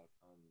it'll all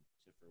come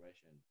to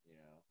fruition,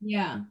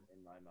 Yeah.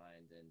 in my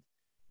mind. And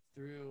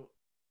through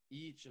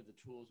each of the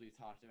tools we've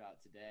talked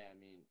about today, I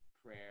mean,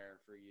 prayer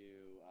for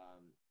you,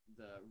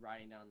 the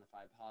writing down the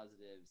 5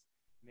 positives,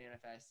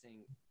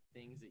 manifesting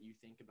things that you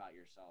think about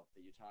yourself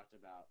that you talked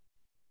about.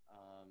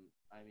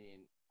 I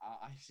mean,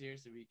 I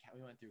seriously, we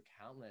went through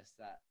countless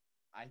that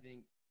I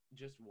think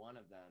just one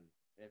of them,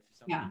 if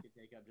somebody could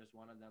take up just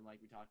one of them, like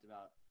we talked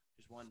about,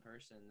 just one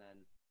person,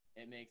 then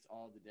it makes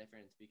all the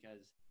difference,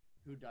 because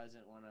who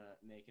doesn't want to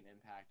make an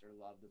impact or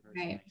love the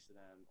person next to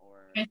them?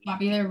 Or I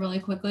stop you there really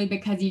quickly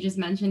because you just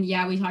mentioned,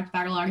 we talked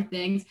about a lot of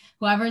things.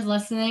 Whoever's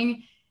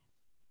listening,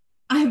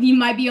 you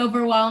might be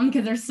overwhelmed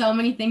because there's so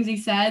many things he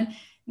said.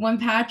 When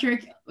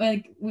Patrick,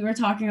 like we were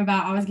talking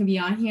about, I was gonna be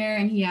on here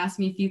and he asked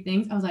me a few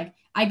things. I was like,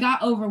 I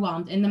got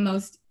overwhelmed in the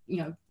most,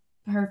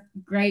 her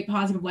great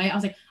positive way. I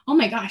was like, oh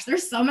my gosh,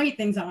 there's so many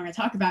things I want to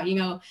talk about,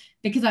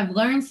 because I've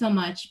learned so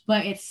much.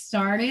 But it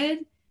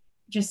started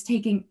just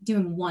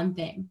doing one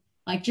thing,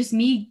 like just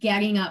me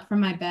getting up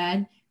from my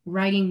bed,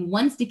 writing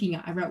one sticky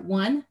note. I wrote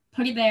one,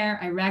 put it there,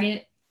 I read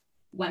it,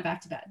 went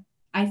back to bed.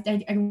 I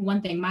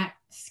one thing. My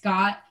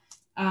Scott,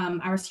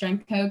 our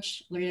strength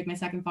coach, literally like my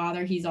second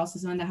father, he's also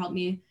someone that helped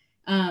me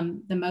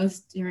the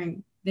most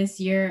during this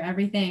year,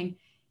 everything.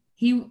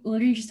 He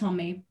literally just told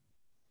me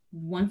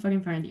one foot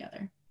in front of the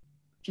other.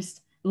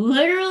 Just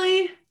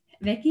literally,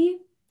 Vicky,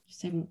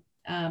 just take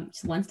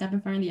just one step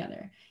in front of the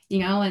other,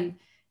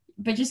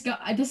 but just go.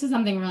 This is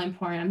something really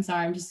important. I'm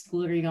sorry, I'm just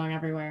literally going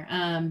everywhere.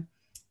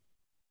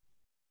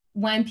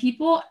 When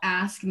people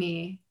ask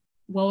me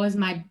what was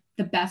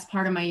the best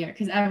part of my year,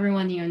 because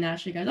everyone,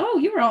 naturally goes, oh,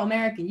 you were all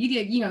American. You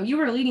get, you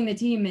were leading the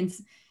team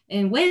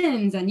in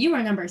wins, and you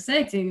were number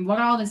 6, and what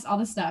all this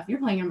stuff. You're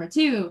playing number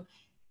 2.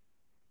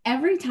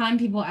 Every time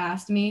people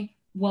asked me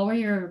what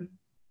was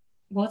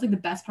like the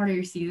best part of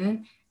your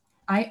season,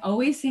 I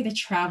always say the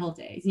travel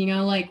days,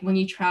 like when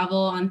you travel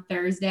on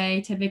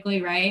Thursday,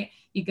 typically, right?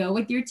 You go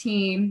with your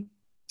team,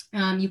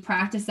 you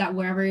practice that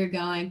wherever you're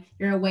going,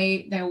 you're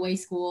away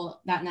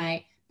school that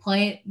night,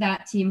 play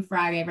that team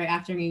Friday, right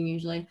afternoon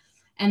usually,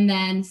 and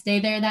then stay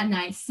there that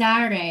night.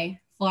 Saturday,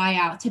 fly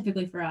out,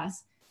 typically for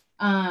us.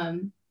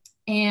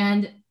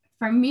 And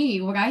for me,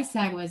 what I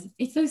said was,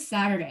 it's those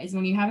Saturdays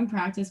when you're having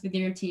practice with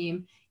your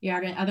team, you're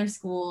at another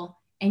school,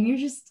 and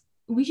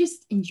we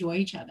just enjoy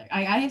each other.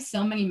 I have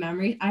so many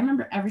memories. I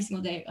remember every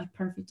single day, like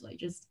perfectly.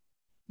 Just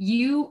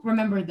you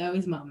remember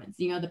those moments,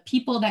 the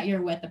people that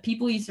you're with, the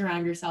people you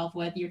surround yourself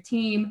with, your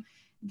team,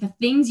 the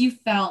things you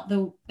felt,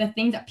 the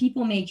things that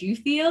people made you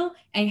feel,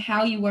 and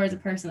how you were as a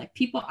person. Like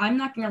people, I'm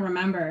not going to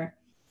remember.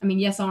 I mean,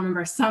 yes, I'll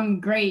remember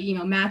some great,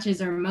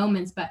 matches or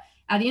moments, but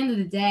at the end of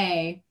the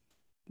day,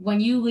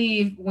 when you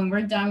leave, when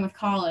we're done with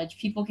college,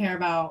 people care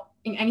about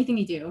anything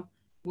you do.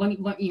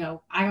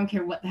 I don't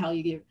care what the hell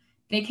you do.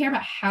 They care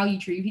about how you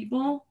treat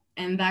people,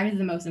 and that is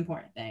the most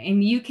important thing.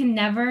 And you can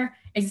never,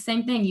 it's the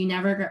same thing. You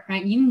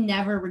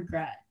never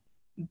regret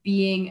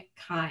being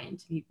kind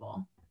to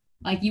people.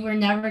 Like you were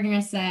never going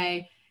to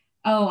say,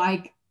 oh,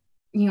 I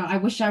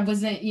wish I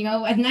wasn't,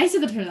 as nice as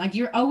the person. Like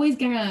you're always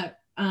going to,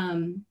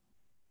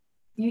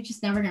 you're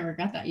just never going to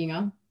regret that,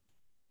 Never.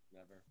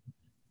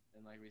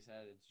 And like we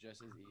said, it's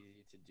just as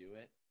easy to do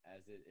it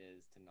as it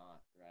is to not,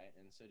 right?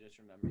 And so just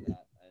remember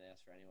that, and as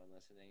for anyone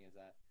listening, is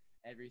that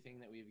everything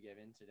that we've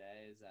given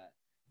today is that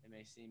it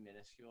may seem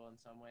minuscule in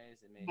some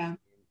ways, it may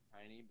seem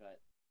tiny,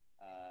 but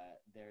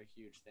they're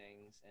huge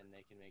things, and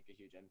they can make a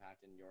huge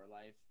impact in your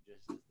life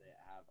just as they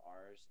have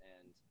ours.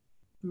 And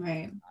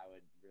I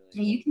would really,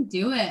 and you can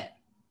do it.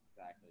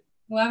 Exactly.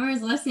 Whoever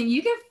is listening,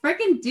 you can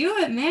freaking do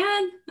it,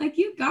 man. Like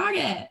you got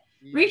it.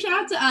 Reach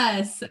out to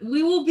us.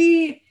 We will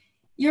be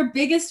your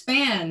biggest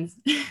fans.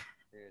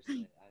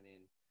 Seriously. I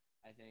mean,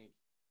 I think,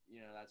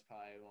 that's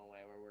probably one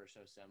way where we're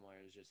so similar,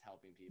 is just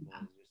helping people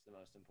is just the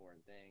most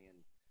important thing.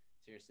 And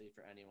seriously,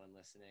 for anyone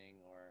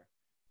listening, or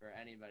for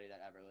anybody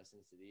that ever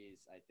listens to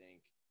these, I think,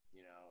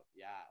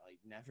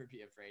 like never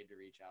be afraid to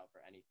reach out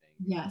for anything.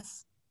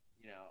 Yes.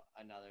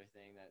 Another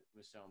thing that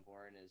was so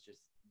important is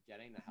just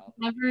getting the help.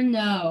 Never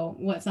know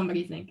what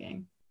somebody's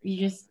thinking. Exactly. You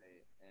just,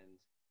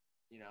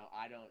 and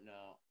I don't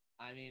know.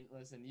 I mean,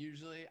 listen,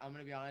 usually I'm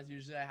going to be honest,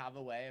 usually I have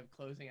a way of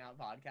closing out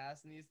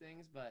podcasts and these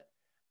things, but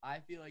I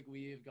feel like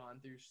we have gone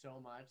through so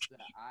much that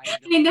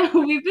I know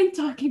we've been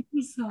talking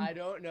for so. I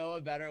don't know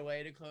a better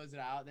way to close it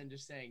out than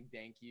just saying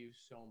thank you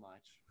so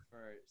much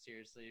for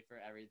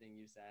everything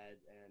you said.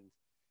 And,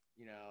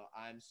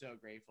 I'm so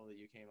grateful that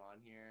you came on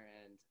here.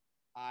 And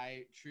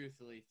I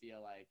truthfully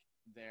feel like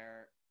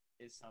there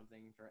is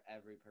something for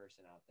every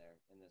person out there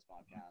in this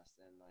podcast.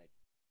 And like,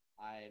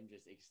 I am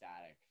just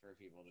ecstatic for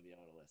people to be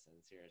able to listen.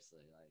 Seriously.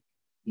 Like,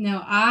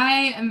 no,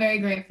 I am very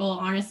grateful.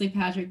 Honestly,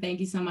 Patrick, thank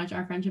you so much.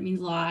 Our friendship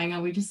means a lot. I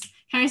know we just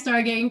kind of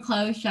started getting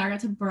close. Shout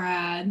out to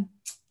Brad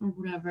or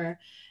whatever.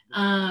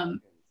 But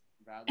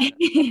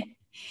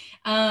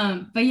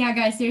yeah,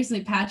 guys,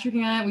 seriously, Patrick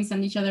and I, we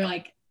send each other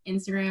like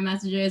Instagram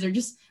messages or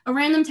just a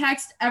random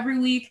text every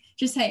week.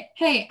 Just say,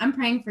 hey, I'm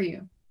praying for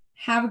you.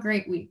 Have a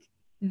great week.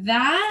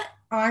 That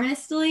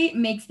honestly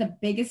makes the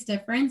biggest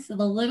difference. The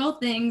little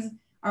things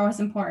are what's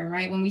important,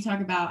 right? When we talk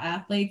about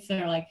athletes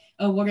that are like,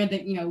 oh, what are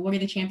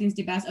the champions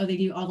do best? Oh, they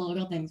do all the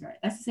little things, right?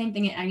 That's the same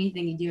thing in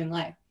anything you do in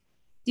life.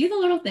 Do the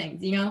little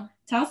things,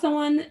 tell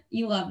someone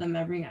you love them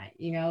every night,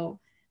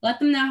 let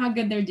them know how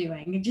good they're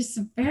doing. Just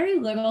very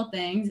little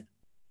things,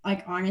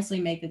 like,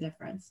 honestly make the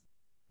difference.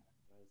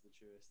 That was the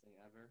truest thing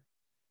ever.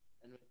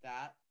 And with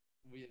that,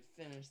 we have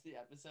finished the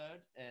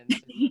episode. And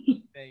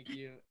thank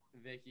you,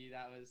 Vicky.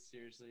 That was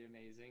seriously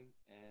amazing.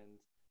 And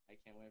I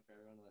can't wait for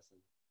everyone to listen.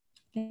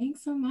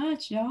 Thanks so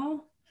much,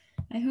 y'all.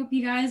 I hope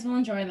you guys will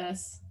enjoy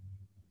this.